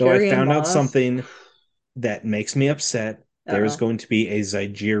excited. Though I Carrie Ann found out Moss. something that makes me upset. There's Uh-oh. going to be a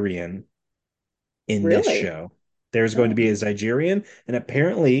Zygerian in this Really? show. There's going to Oh. be a Zygerian, and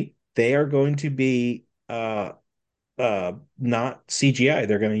apparently they are going to be not CGI.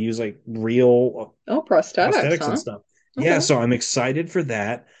 They're going to use like real Oh, prosthetics, prosthetics and huh? stuff. Yeah, Okay. so I'm excited for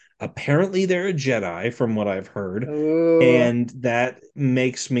that. Apparently they're a Jedi from what I've heard, Ooh. and that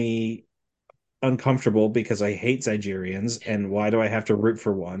makes me uncomfortable because I hate Zygerians, and why do I have to root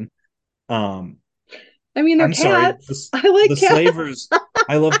for one? Um, I mean, they're I'm sorry, cats. I like the cats. slavers.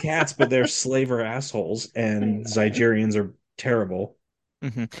 I love cats, but they're slaver assholes, I and know. Zygerians are terrible.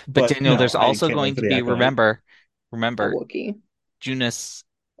 but But Daniel, no, there's I also can't wait going for to the be, acolyte. A remember, Wookiee. Junus,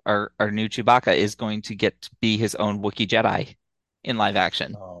 our new Chewbacca, is going to get to be his own Wookiee Jedi in live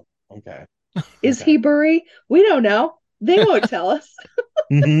action. Oh, okay, Is okay. he Burry? We don't know. They won't tell us.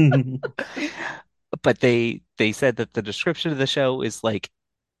 But they said that the description of the show is like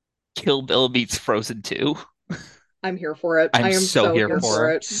Kill Bill meets Frozen 2. I'm here for it. I I'm am so so here here for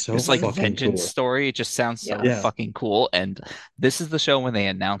for it. it. So This like fucking vengeance cool. story, it just sounds so Yeah. Yes. fucking cool. And this is the show when they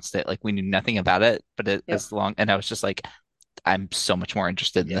announced it. Like we knew nothing about it, but Yep. and I was just like, I'm so much more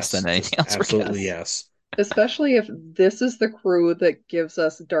interested in this Yes, than anything just else we're getting. absolutely Yes. yes. Especially if this is the crew that gives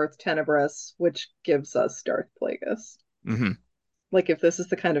us Darth Tenebris, which gives us Darth Plagueis. Hmm. Like if this is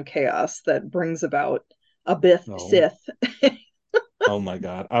the kind of chaos that brings about a Bith Oh, Sith oh my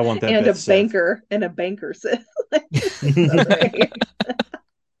God. I want that and Beth Sith. a banker Sith. This is so great.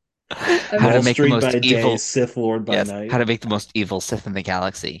 I'm How to Wall make the Street most by day, evil, Sith Lord by yes, how night. to make the most evil Sith in the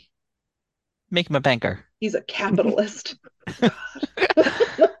galaxy. Make him a banker. He's a capitalist. God.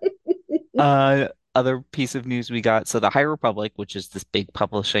 Uh, Other piece of news we got. So the High Republic, which is this big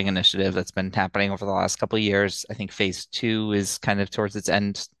publishing initiative that's been happening over the last couple of years, I think phase two is kind of towards its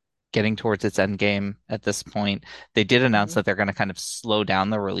end, getting towards its end game at this point. They did announce Mhm. that they're going to kind of slow down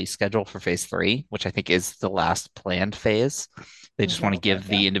the release schedule for phase three, which I think is the last planned phase. They just want to Okay, give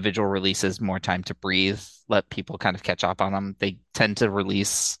yeah. the individual releases more time to breathe, let people kind of catch up on them. They tend to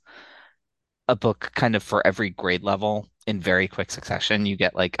release a book kind of for every grade level in very quick succession. You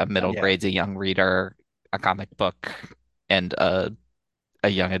get like a middle Okay. Yeah. grade's a young reader, a comic book, and a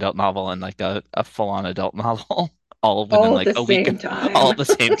young adult novel, and like a full-on adult novel, all within All at like the a week, same all time. at the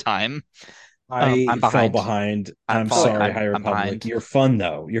same time. I I'm fell behind. behind. I'm sorry, High I'm Republic. behind. You're fun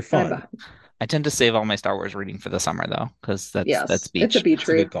though. You're I'm fun. behind. I tend to save all my Star Wars reading for the summer though, because that's Yes, it's a beach. beach It's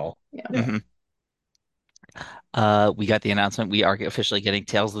a good read. call. Yeah. Yeah. Hmm. We got the announcement we are officially getting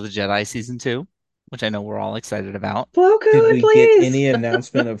Tales of the Jedi season two, which I know we're all excited about. Plo Did Koon, we get please. any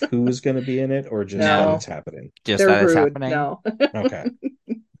announcement of who is going to be in it or just that No, No, it's happening? just they're that it's rude. happening. No. Okay.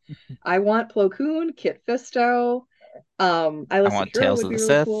 I want Plo Koon, Kit Fisto. I Eyeless want Secura Tales would of be the really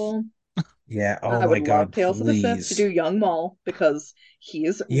Sith. cool. Yeah. Oh I would my love God, Tales of the Sith to do please. young Maul because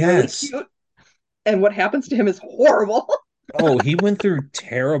he's really Yes. cute and what happens to him is horrible. Oh, he went through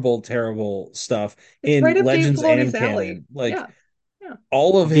terrible, terrible stuff It's right in up Dave Legends Filoni's and alley. canon. Like Yeah, yeah.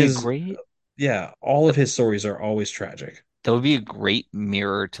 all of Would be a his, great yeah, all of his stories are always tragic. That would be a great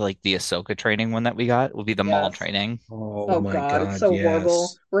mirror to like the Ahsoka training one that we got. Would be the Maul Yes. training. Oh Oh my God, it's God, so horrible.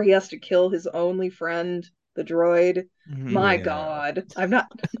 yes. Where he has to kill his only friend, the droid. Hmm. My Yeah. God. I'm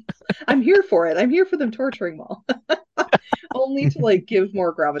not I'm here for it. I'm here for them torturing Maul. Only to like give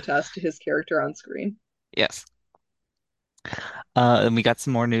more gravitas to his character on screen. Yes. And we got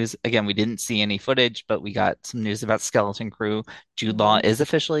some more news. Again, we didn't see any footage, but we got some news about Skeleton Crew. Jude Law Hmm. is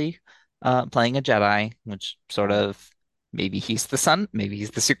officially playing a Jedi, which sort Wow. of maybe he's the son, maybe he's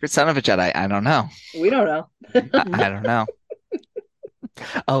the secret son of a Jedi. I don't know. We don't know. I don't know.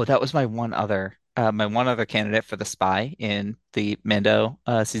 Oh, that was my one other candidate for the spy in the Mando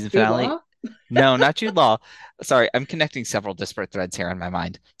season Jude finale. Law? No, not Jude Law. Sorry, I'm connecting several disparate threads here in my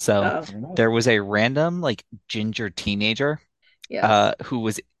mind. So Oh, Fair enough. there was a random like ginger teenager yes. who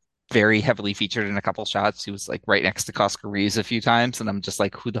was very heavily featured in a couple shots. He was like right next to Oscar Reeves a few times, and I'm just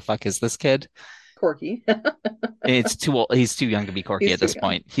like, who the fuck is this kid? Corky. It's too old. He's too young to be Corky He's at too this young.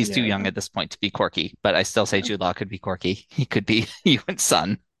 point. He's too Yeah. young at this point to be Corky, but I still say Yeah. Jude Law could be Corky. He could be Ewan's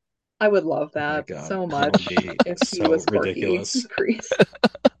son. I would love Oh my that God. so That would much be if he so was Corky ridiculous. Crease.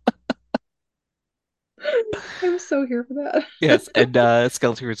 I'm so here for that. Yes, and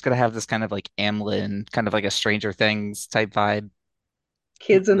Skeletor is gonna have this kind of like Amlin, kind of like a Stranger Things type vibe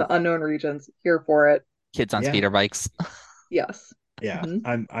Kids in with the unknown regions, here for it. kids on Yeah. speeder bikes. Yes. Yeah.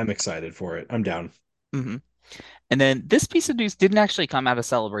 Hmm. I'm excited for it. I'm down. Hmm. And then this piece of news didn't actually come out of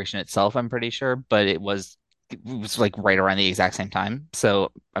Celebration itself, I'm pretty sure, but it was like right around the exact same time.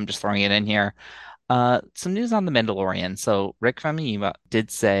 So I'm just throwing it in here. Some news on The Mandalorian. So Rick Famuyiwa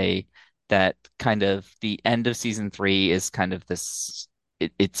did say that kind of the end of season 3 is kind of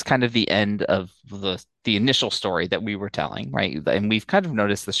it's kind of the end of the initial story that we were telling, right? And we've kind of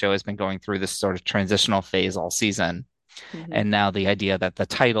noticed the show has been going through this sort of transitional phase all season. Mhm. And now the idea that the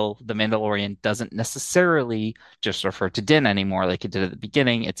title, The Mandalorian, doesn't necessarily just refer to Din anymore like it did at the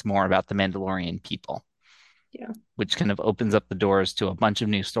beginning. It's more about the Mandalorian people, Yeah. which kind of opens up the doors to a bunch of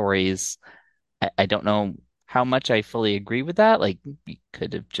new stories. I don't know how much I fully agree with that. Like, we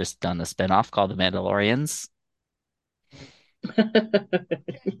could have just done a spinoff called The Mandalorians I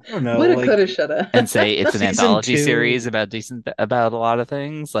don't know, Woulda, coulda, like shoulda. and say it's an season anthology series two. about a lot of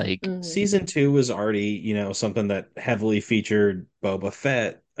things. Like, Mhm. Season two was already, something that heavily featured Boba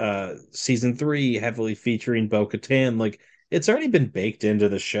Fett. Season three heavily featuring Bo-Katan. Like it's already been baked into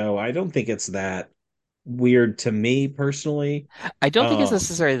the show. I don't think it's that weird to me personally. I don't think it's Um,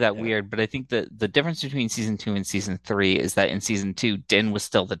 necessarily that yeah, weird, but I think that the difference between season 2 and season 3 is that in season 2, Din was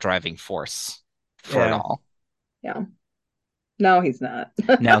still the driving force for it yeah, all. Yeah. No, he's not.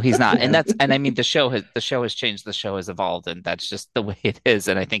 Now he's not, and yeah. I mean the show has changed, the show has evolved, and that's just the way it is.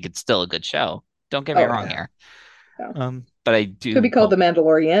 And I think it's still a good show. Don't get me Oh wrong yeah. Yeah. here. Yeah. But I Could be do called the hope,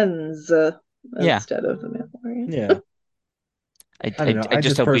 Mandalorians yeah, instead of the Mandalorian. Yeah. I, I don't I know. I I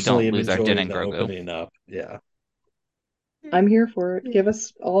just just hope we personally don't am lose our Din enjoying and the Grogu. opening up. Yeah. I'm here for it. Give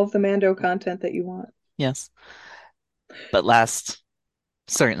us all of the Mando content that you want. Yes, but last,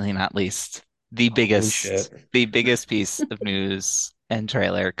 certainly not least, the Holy biggest, shit. the biggest piece of news and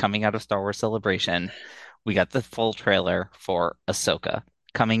trailer coming out of Star Wars Celebration. We got the full trailer for Ahsoka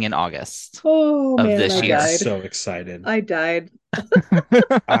coming in August Oh of man, I this I'm year. died. so excited. I died.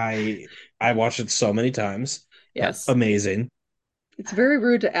 I I watched it so many times. Yes. Yes. Amazing. It's very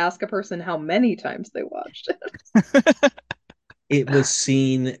rude to ask a person how many times they watched it. It was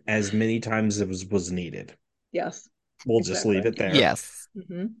seen as many times as was needed. Yes, We'll just leave exactly. it there. Yes.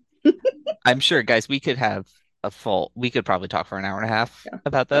 Hmm. I'm sure, guys, we could probably talk for an hour and a half Yeah.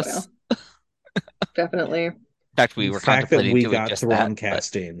 about Oh yeah, this. definitely. In fact, we The were fact that contemplating we doing got just that, Thrawn but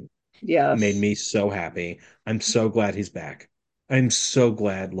casting made Yes. me so happy. I'm so glad he's back. I'm so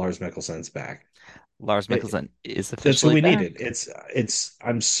glad Lars Mikkelsen's back. Lars It, Mikkelsen is that's who officially we back. needed.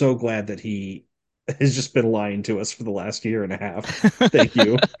 I'm so glad that he has just been lying to us for the last year and a half. Thank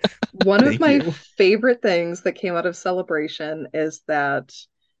you. One of Thank my you. favorite things that came out of Celebration is that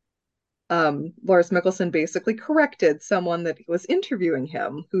Lars Mikkelsen basically corrected someone that was interviewing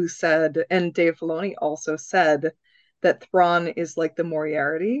him who said, and Dave Filoni also said, that Thrawn is like the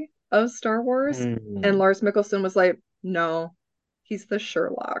Moriarty of Star Wars. And Mm, Lars Mikkelsen was like, no, he's the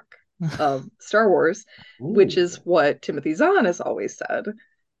Sherlock of Star Wars, which is ooh, what Timothy Zahn has always said.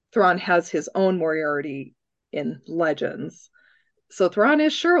 Thrawn has his own Moriarty in Legends. So Thrawn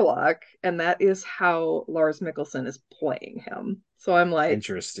is Sherlock, and that is how Lars Mikkelsen is playing him. So I'm like,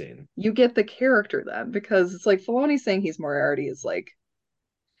 interesting. you get the character then, because it's like Filoni saying he's Moriarty is like,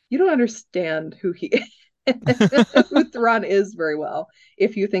 you don't understand who he who Thrawn is very well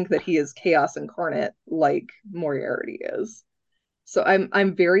if you think that he is chaos incarnate like Moriarty is. So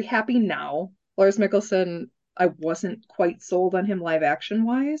I'm very happy now. Lars Mikkelsen, I wasn't quite sold on him live action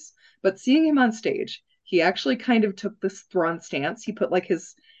wise, but seeing him on stage, he actually kind of took this Thrawn stance. He put like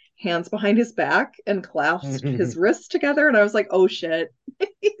his hands behind his back and clasped his wrists together, and I was like, oh shit,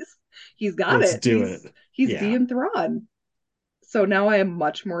 he's he's got Let's it. do it. He's Yeah. being Thrawn. So now I am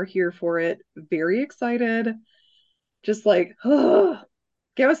much more here for it. Very excited. Just like, oh,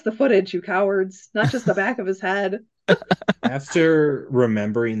 give us the footage, you cowards, not just the back of his head. After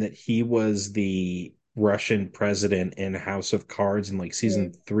remembering that he was the Russian president in House of Cards in like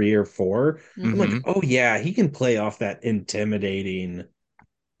season Mm. 3 or 4, I'm like, hmm oh yeah, he can play off that intimidating.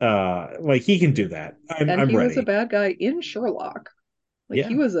 Like he can do that. I'm And I'm he was a ready. bad guy in Sherlock. Like Yeah,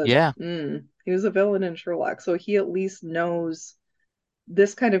 Yeah. he was a villain in Sherlock, so he at least knows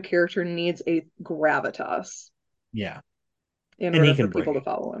this kind of character needs a gravitas yeah, in and he order for can bring people to it.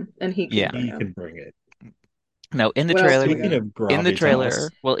 follow him, and he can Yeah. bring He him. can bring it. No, What else do we Speaking got? of in the gravitas, trailer,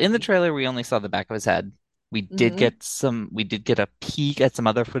 well, in the trailer, we only saw the back of his head. Hmm. We did get a peek at some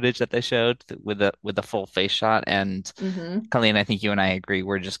other footage that they showed with a full face shot. And Hmm. Colleen, I think you and I agree.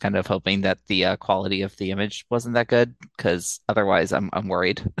 We're just kind of hoping that the quality of the image wasn't that good, because otherwise, I'm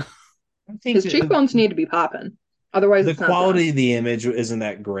worried. I think His cheekbones need to be popping, otherwise the it's not Thrawn. quality of the image isn't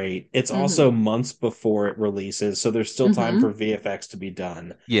that great. It's Hmm. also months before it releases, so there's still time Hmm. for VFX to be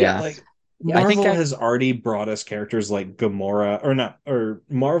done. Yeah. Like Yes. Yeah. I think Marvel has already brought us characters like Gamora, or not, or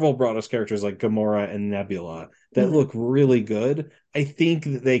Marvel brought us characters like Gamora and Nebula that Mhm. look really good. I think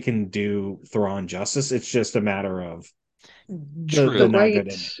that they can do Thrawn justice. It's just a matter of they're The true. not good right in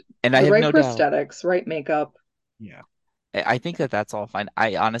it. And I the have right no doubt. prosthetics, right makeup. Yeah. I think that that's all fine.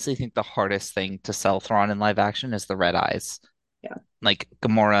 I honestly think the hardest thing to sell Thrawn in live action is the red eyes. Yeah. Like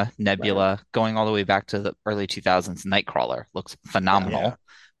Gamora, Right. Nebula, going all the way back to the early 2000s, Nightcrawler looks Yeah. Yeah. phenomenal,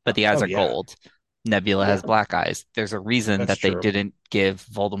 but the eyes Oh are yeah. gold. Nebula has Yeah. black eyes. There's a reason That's that they true. didn't give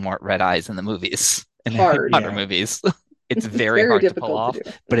Voldemort red eyes in the movies, in the Harry Hard. Potter Yeah, movies. It's It's very very hard to pull difficult to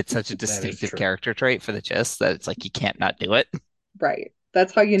off, do. but it's such a that is distinctive true. character trait for the Chiss that it's like you can't not do it. Right.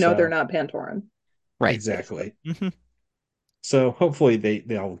 That's how you know they're So not Pantoran, Right. basically. exactly. Hmm. So hopefully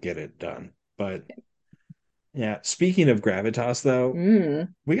they'll get it done. But yeah, speaking of gravitas though, Mm.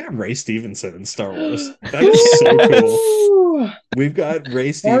 we got Ray Stevenson in Star Wars. That is so cool. Yes. Ooh. We've got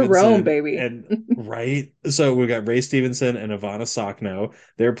Ray More Rome, Stevenson baby. and right. So we've got Ray Stevenson and Ivana Sakno.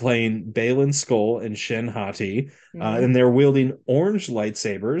 They're playing Balin Skull and Shin Hati, Mhm. and they're wielding orange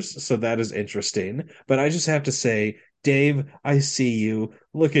lightsabers. So that is interesting. But I just have to say, Dave, I see you.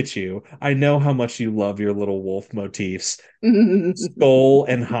 Look at you. I know how much you love your little wolf motifs. Skull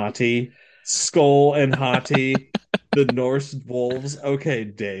and Hati. Skull and Hati. The Norse wolves. Okay,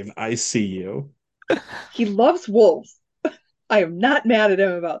 Dave, I see you. He loves wolves. I am not mad at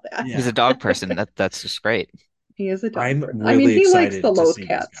him about that. He's a Yeah. dog person. That's just great. He is a dog I'm person. I mean, really he likes the excited to loth see these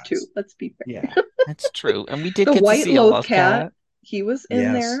cats too. guys. Let's be fair. Yeah. That's true. And we did The get to white see a loth love cat, cat. he was in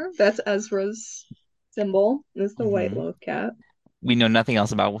Yes. there. That's Ezra's symbol, is the white Hmm. loth cat. We know nothing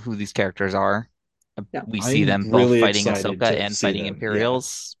else about who these characters are. No. We see I'm them both really fighting excited Ahsoka to and see fighting them. Yeah.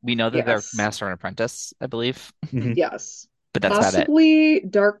 Imperials. We know that they're Yes. master and apprentice, I believe, Mhm. Yes. but that's about it. Possibly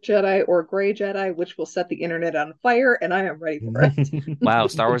Dark Jedi or Gray Jedi, which will set the internet on fire, and I am ready for it. Wow,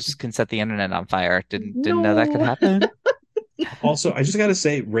 Star Wars can set the internet on fire. Didn't know that could No. happen. Also, I just got to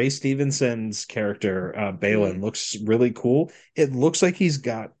say, Ray Stevenson's character, Balin, Mm, looks really cool. It looks like he's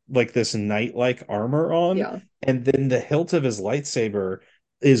got like this knight-like armor on, yeah. and then the hilt of his lightsaber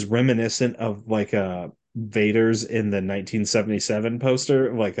is reminiscent of like Vader's in the 1977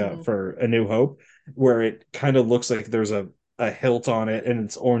 poster, like Mm. for A New Hope, where it kind of looks like there's a hilt on it and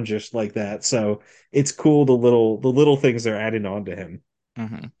it's orangish like that. So it's cool the little things they're adding on to him.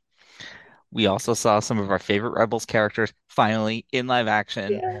 Hmm. We also saw some of our favorite Rebels characters finally in live action.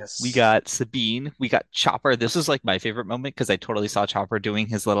 We Yes. got Sabine, we got Chopper. This was like my favorite moment because I totally saw Chopper doing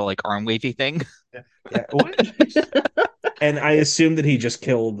his little like arm wavy thing. Yeah. And I assume that he just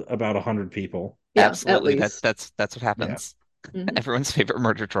killed about 100 people. Yeah, at Absolutely. That least. that's what Yeah. happens. Mhm. Everyone's favorite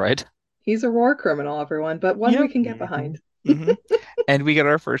murder droid. He's a war criminal, everyone, but one we Yep. can get Mhm. behind. Hmm. And we got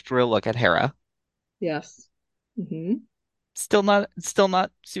our first real look at Hera. Yes. Hmm. Still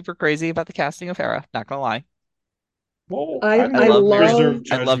not super crazy about the casting of Hera, not gonna lie. Well, I I'm I I going love to Mary love reserve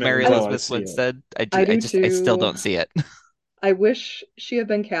I love judgment Mary I until I Elizabeth see it. Winstead. I do I still too. don't see it. I wish she had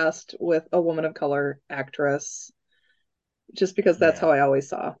been cast with a woman of color actress, just because that's Yeah. how I always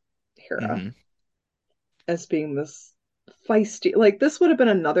saw Hera, Hmm. as being this feisty. Like this would have been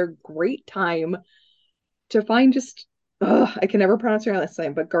another great time to find just I can never pronounce her last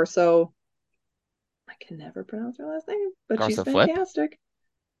name, but Garceau. I can never pronounce her last name, but she's Garza Flip? fantastic.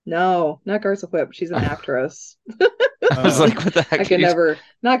 No, not Garza Whip. She's an I actress. was Oh, like, what the I heck are can you? never,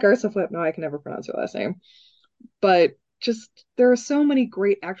 not Garza Whip. No, I can never pronounce her last name. But just there are so many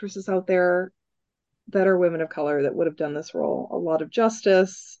great actresses out there that are women of color that would have done this role a lot of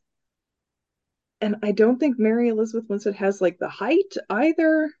justice. And I don't think Mary Elizabeth Winstead has like the height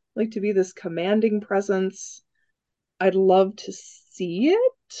either, like to be this commanding presence. I'd love to see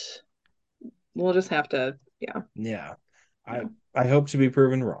it. We'll just have to, yeah, yeah. I yeah, I hope to be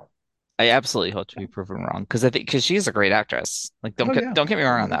proven wrong. I absolutely hope to be proven wrong because I think because she's a great actress. Like, Oh yeah. don't get me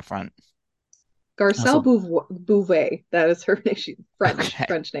wrong on Mhm. that front. Garcelle Also, Bouvet. That is her name. She's French, okay.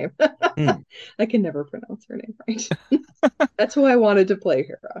 French name. Hmm. I can never pronounce her name right. That's who I wanted to play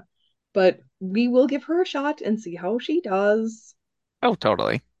Hera. But we will give her a shot and see how she does. Oh,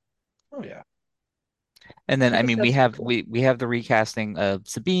 totally. Oh yeah. And then She I just mean has to be cool. we have the recasting of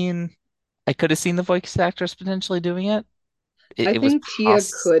Sabine. I could have seen the voice actress potentially doing it. I It was think Tia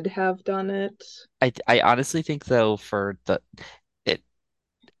poss could have done it. I honestly think though for the it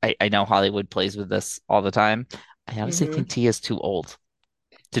I know Hollywood plays with this all the time. I honestly Hmm. think Tia's too old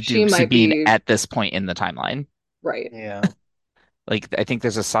to She do might Sabine be at this point in the timeline. right. Yeah. Like I think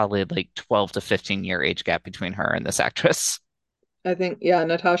there's a solid like 12 to 15 year age gap between her and this actress. I think, yeah,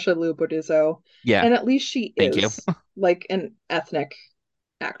 Natasha Liu Bordizzo. Yeah, And at least she thank you. is like an ethnic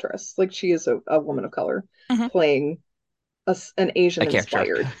actress. Like she is a woman of color Mhm. playing an Asian A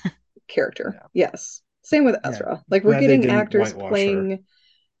character. inspired character. Yeah. Yes. Same with Yeah. Ezra. Like we're Glad they getting didn't actors whitewash her. playing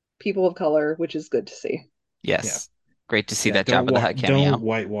people of color, which is good to see. Yes. Great to see Yeah, that Jabba the Hutt don't cameo.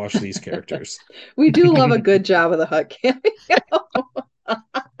 whitewash these characters. We do love a good Jabba the Hutt cameo.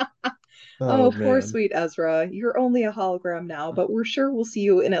 Oh, poor man. sweet Ezra. You're only a hologram now, but we're sure we'll see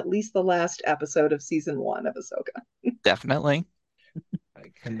you in at least the last episode of season 1 of Ahsoka. Definitely. I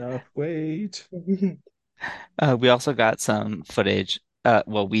cannot wait. We also got some footage.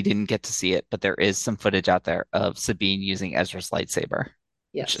 Well, we didn't get to see it, but there is some footage out there of Sabine using Ezra's lightsaber, which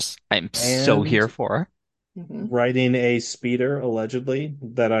Yes. is I'm so And here for. Mhm. riding a speeder, allegedly,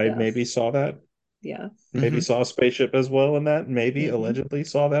 that I Yes. maybe saw that. Yes. Maybe Mhm. saw a spaceship as well in that. Maybe Mhm. allegedly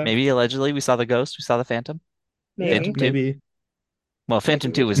saw that. Maybe allegedly we saw the ghost, we saw the Phantom. Yeah, Maybe. Phantom 2. maybe. Well, Phantom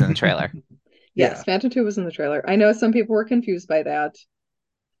Maybe 2 we was in the trailer. Yes, Yeah. Phantom 2 was in the trailer. I know some people were confused by that.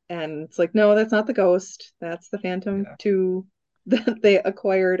 And it's like, no, that's not the ghost. That's the Phantom Yeah. 2 that they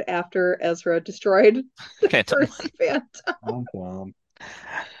acquired after Ezra destroyed the Phantom first Phantom. Womp womp.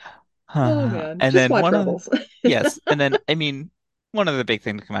 Oh man. And Just then watch one of Rebels. yes, and then I mean one other big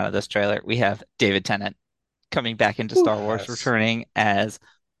thing to come out of this trailer, we have David Tennant coming back into Star Wars, Yes. returning as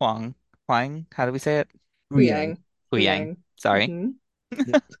Huang, how do we say it? Huyang. Huyang. Sorry. Mhm.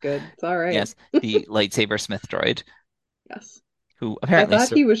 Yep. It's good. It's all right. Yes, the lightsaber Smith droid, Yes. who I apparently thought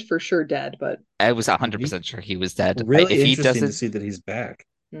he was for sure dead, but I was 100% sure he was dead. Really interesting to see that he's back.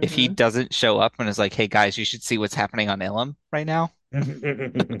 If he mhm. doesn't show up and is like, "Hey guys, you should see what's happening on Ilum right now."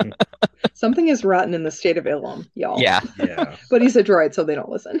 Something is rotten in the state of Ilum, y'all. Yeah. Yeah. But he's a droid, so they don't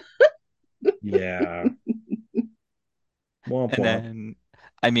listen. Yeah. Womp And womp. then,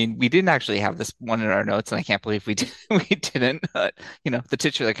 I mean, we didn't actually have this one in our notes, and I can't believe we didn't. But, the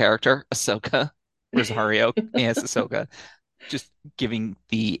titular character, Ahsoka, Rosario, yes, Ahsoka, just giving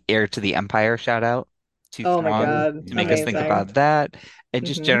the heir to the Empire shout out to Oh my Thrawn God. to make us think Amazing. about that, and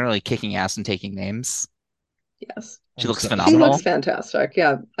just Mhm. generally kicking ass and taking names. Yes. She looks She phenomenal. looks fantastic.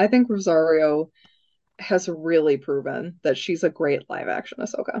 Yeah. I think Rosario has really proven that she's a great live action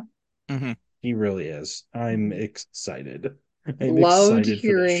Ahsoka. Mhm. He really is. I'm Mhm. excited. I'm Loved excited for this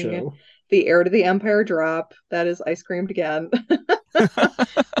hearing show. the heir to the Empire drop. That is ice creamed again.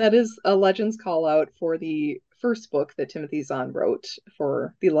 That is a Legends call out for the first book that Timothy Zahn wrote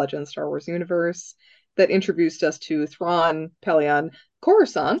for the Legends Star Wars universe that introduced us to Thrawn, Pelion,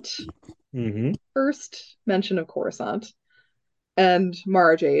 Coruscant, Mm-hmm. first mention of Coruscant, and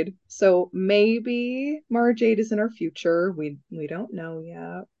Mara Jade. So maybe Mara Jade is in our future. We don't know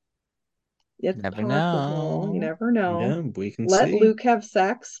yet. It's Never possible. You know. never know. Yeah, we can Let see. Luke have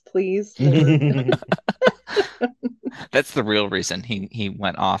sex, please, Lord. That's the real reason he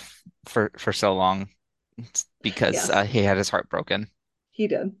went off for so long. It's because Yes, he had his heart broken he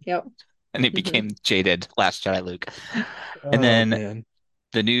did. Yep. and he Mhm. became jaded Last Jedi Luke. And Oh then man.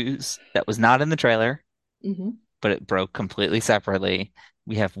 the news that was not in the trailer, Mhm. but it broke completely separately.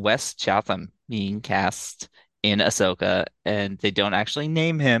 We have Wes Chatham being cast in Ahsoka, and they don't actually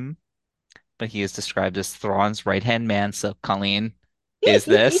name him, but he is described as Thrawn's right-hand man. So, Colleen, is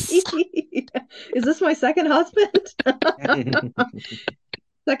this? Is this my second husband?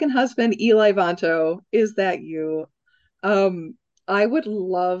 Second husband, Eli Vanto. Is that you? Um, I would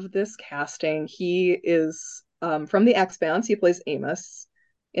love this casting. He is from the Expanse. He plays Amos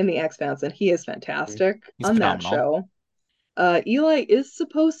in the Expanse, and he is fantastic He's on that phenomenal. show. Eli is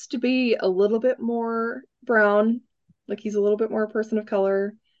supposed to be a little bit more brown, like he's a little bit more a person of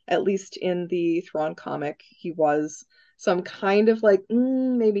color, at least in the Thrawn comic, he was. So I'm kind of like,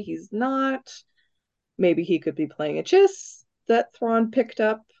 maybe he's not. Maybe he could be playing a chiss that Thrawn picked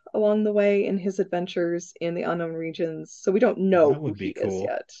up along the way in his adventures in the unknown regions. So we don't know That who would he be is cool.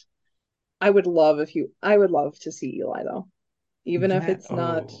 yet. I would love to see Eli though. Even if it's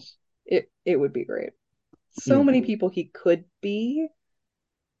not it would be great. So many Mhm. people he could be,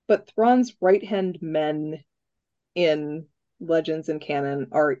 but Thrawn's right-hand men in Legends and canon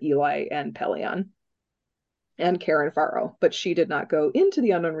are Eli and Pelion and Karen Farrow, but she did not go into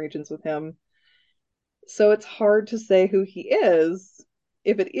the unknown regions with him. So it's hard to say who he is.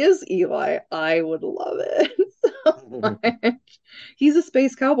 If it is Eli, I would love it so much. He's a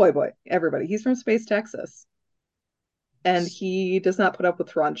space cowboy boy, everybody. He's from Space Texas. And he does not put up with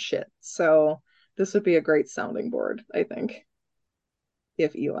Thrawn shit. So this would be a great sounding board, I think,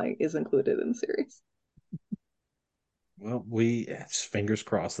 if Eli is included in the series. Well, fingers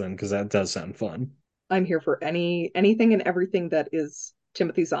crossed then, because that does sound fun. I'm here for anything and everything that is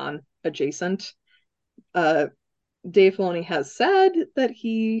Timothy Zahn adjacent. Uh, Dave Filoni has said that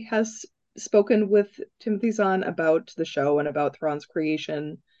he has spoken with Timothy Zahn about the show and about Thrawn's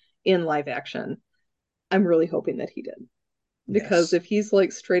creation in live action. I'm really hoping that he did. Because Yes. if he's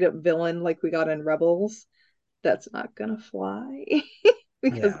like straight up villain like we got in Rebels, that's not gonna fly.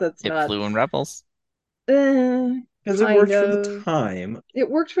 Because Yeah. that's It not flew in Rebels. Because it kind worked for the of. time. It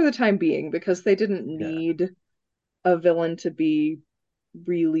worked for the time being because they didn't Yeah. need a villain to be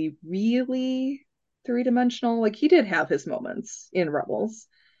really, really three-dimensional. Like he did have his moments in Rebels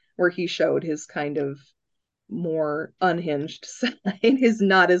where he showed his kind of more unhinged side, his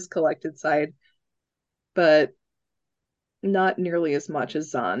not as collected side, but not nearly as much as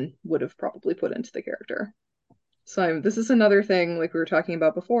Zahn would have probably put into the character. So this is another thing, like we were talking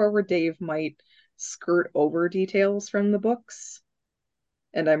about before, where Dave might skirt over details from the books.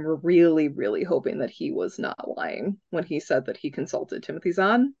 And I'm really, really hoping that he was not lying when he said that he consulted Timothy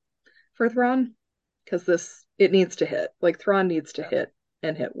Zahn for Thrawn, because it needs to hit. Like Thrawn needs to hit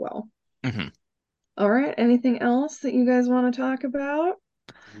and hit well. Hmm. All right, anything else that you guys want to talk about?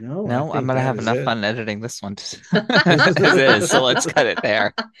 No, I No, I'm think gonna that have is enough it. fun editing this one just as is, so let's cut it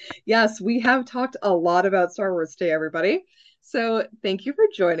there. Yes, we have talked a lot about Star Wars today, everybody. So thank you for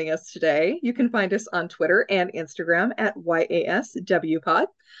joining us today. You can find us on Twitter and Instagram at YASWPod.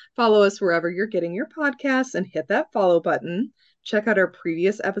 Follow us wherever you're getting your podcasts and hit that follow button. Check out our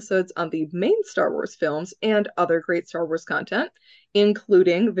previous episodes on the main Star Wars films and other great Star Wars content,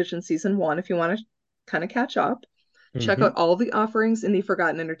 including Vision Season 1 if you want to kind of catch up. Check out all the offerings in the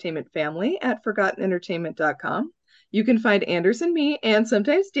Forgotten Entertainment family at ForgottenEntertainment.com. You can find Anders and me, and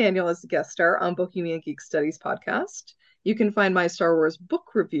sometimes Daniel as a guest star on Bohemian Geek Studies podcast. You can find my Star Wars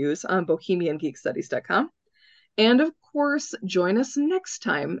book reviews on BohemianGeekStudies.com. And of course, join us next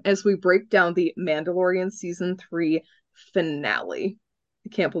time as we break down the Mandalorian Season 3 finale. I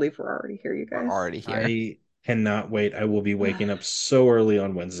can't believe we're already here, you We're guys. already here. I cannot wait. I will be waking up so early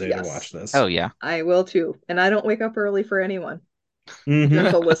on Wednesday to Yes. watch this. Oh yeah. I will too. And I don't wake up early for anyone. Mhm.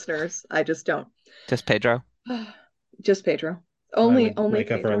 Gentle listeners, I just don't. Just Pedro. Just Pedro. I Only would wake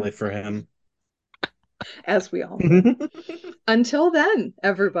up Pedro. early for him. As we all do. Until then,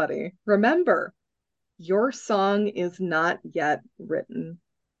 everybody, remember, your song is not yet written.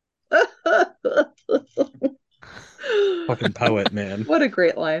 Fucking poet, man. What a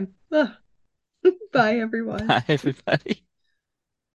great line. Bye, everyone. Bye, everybody.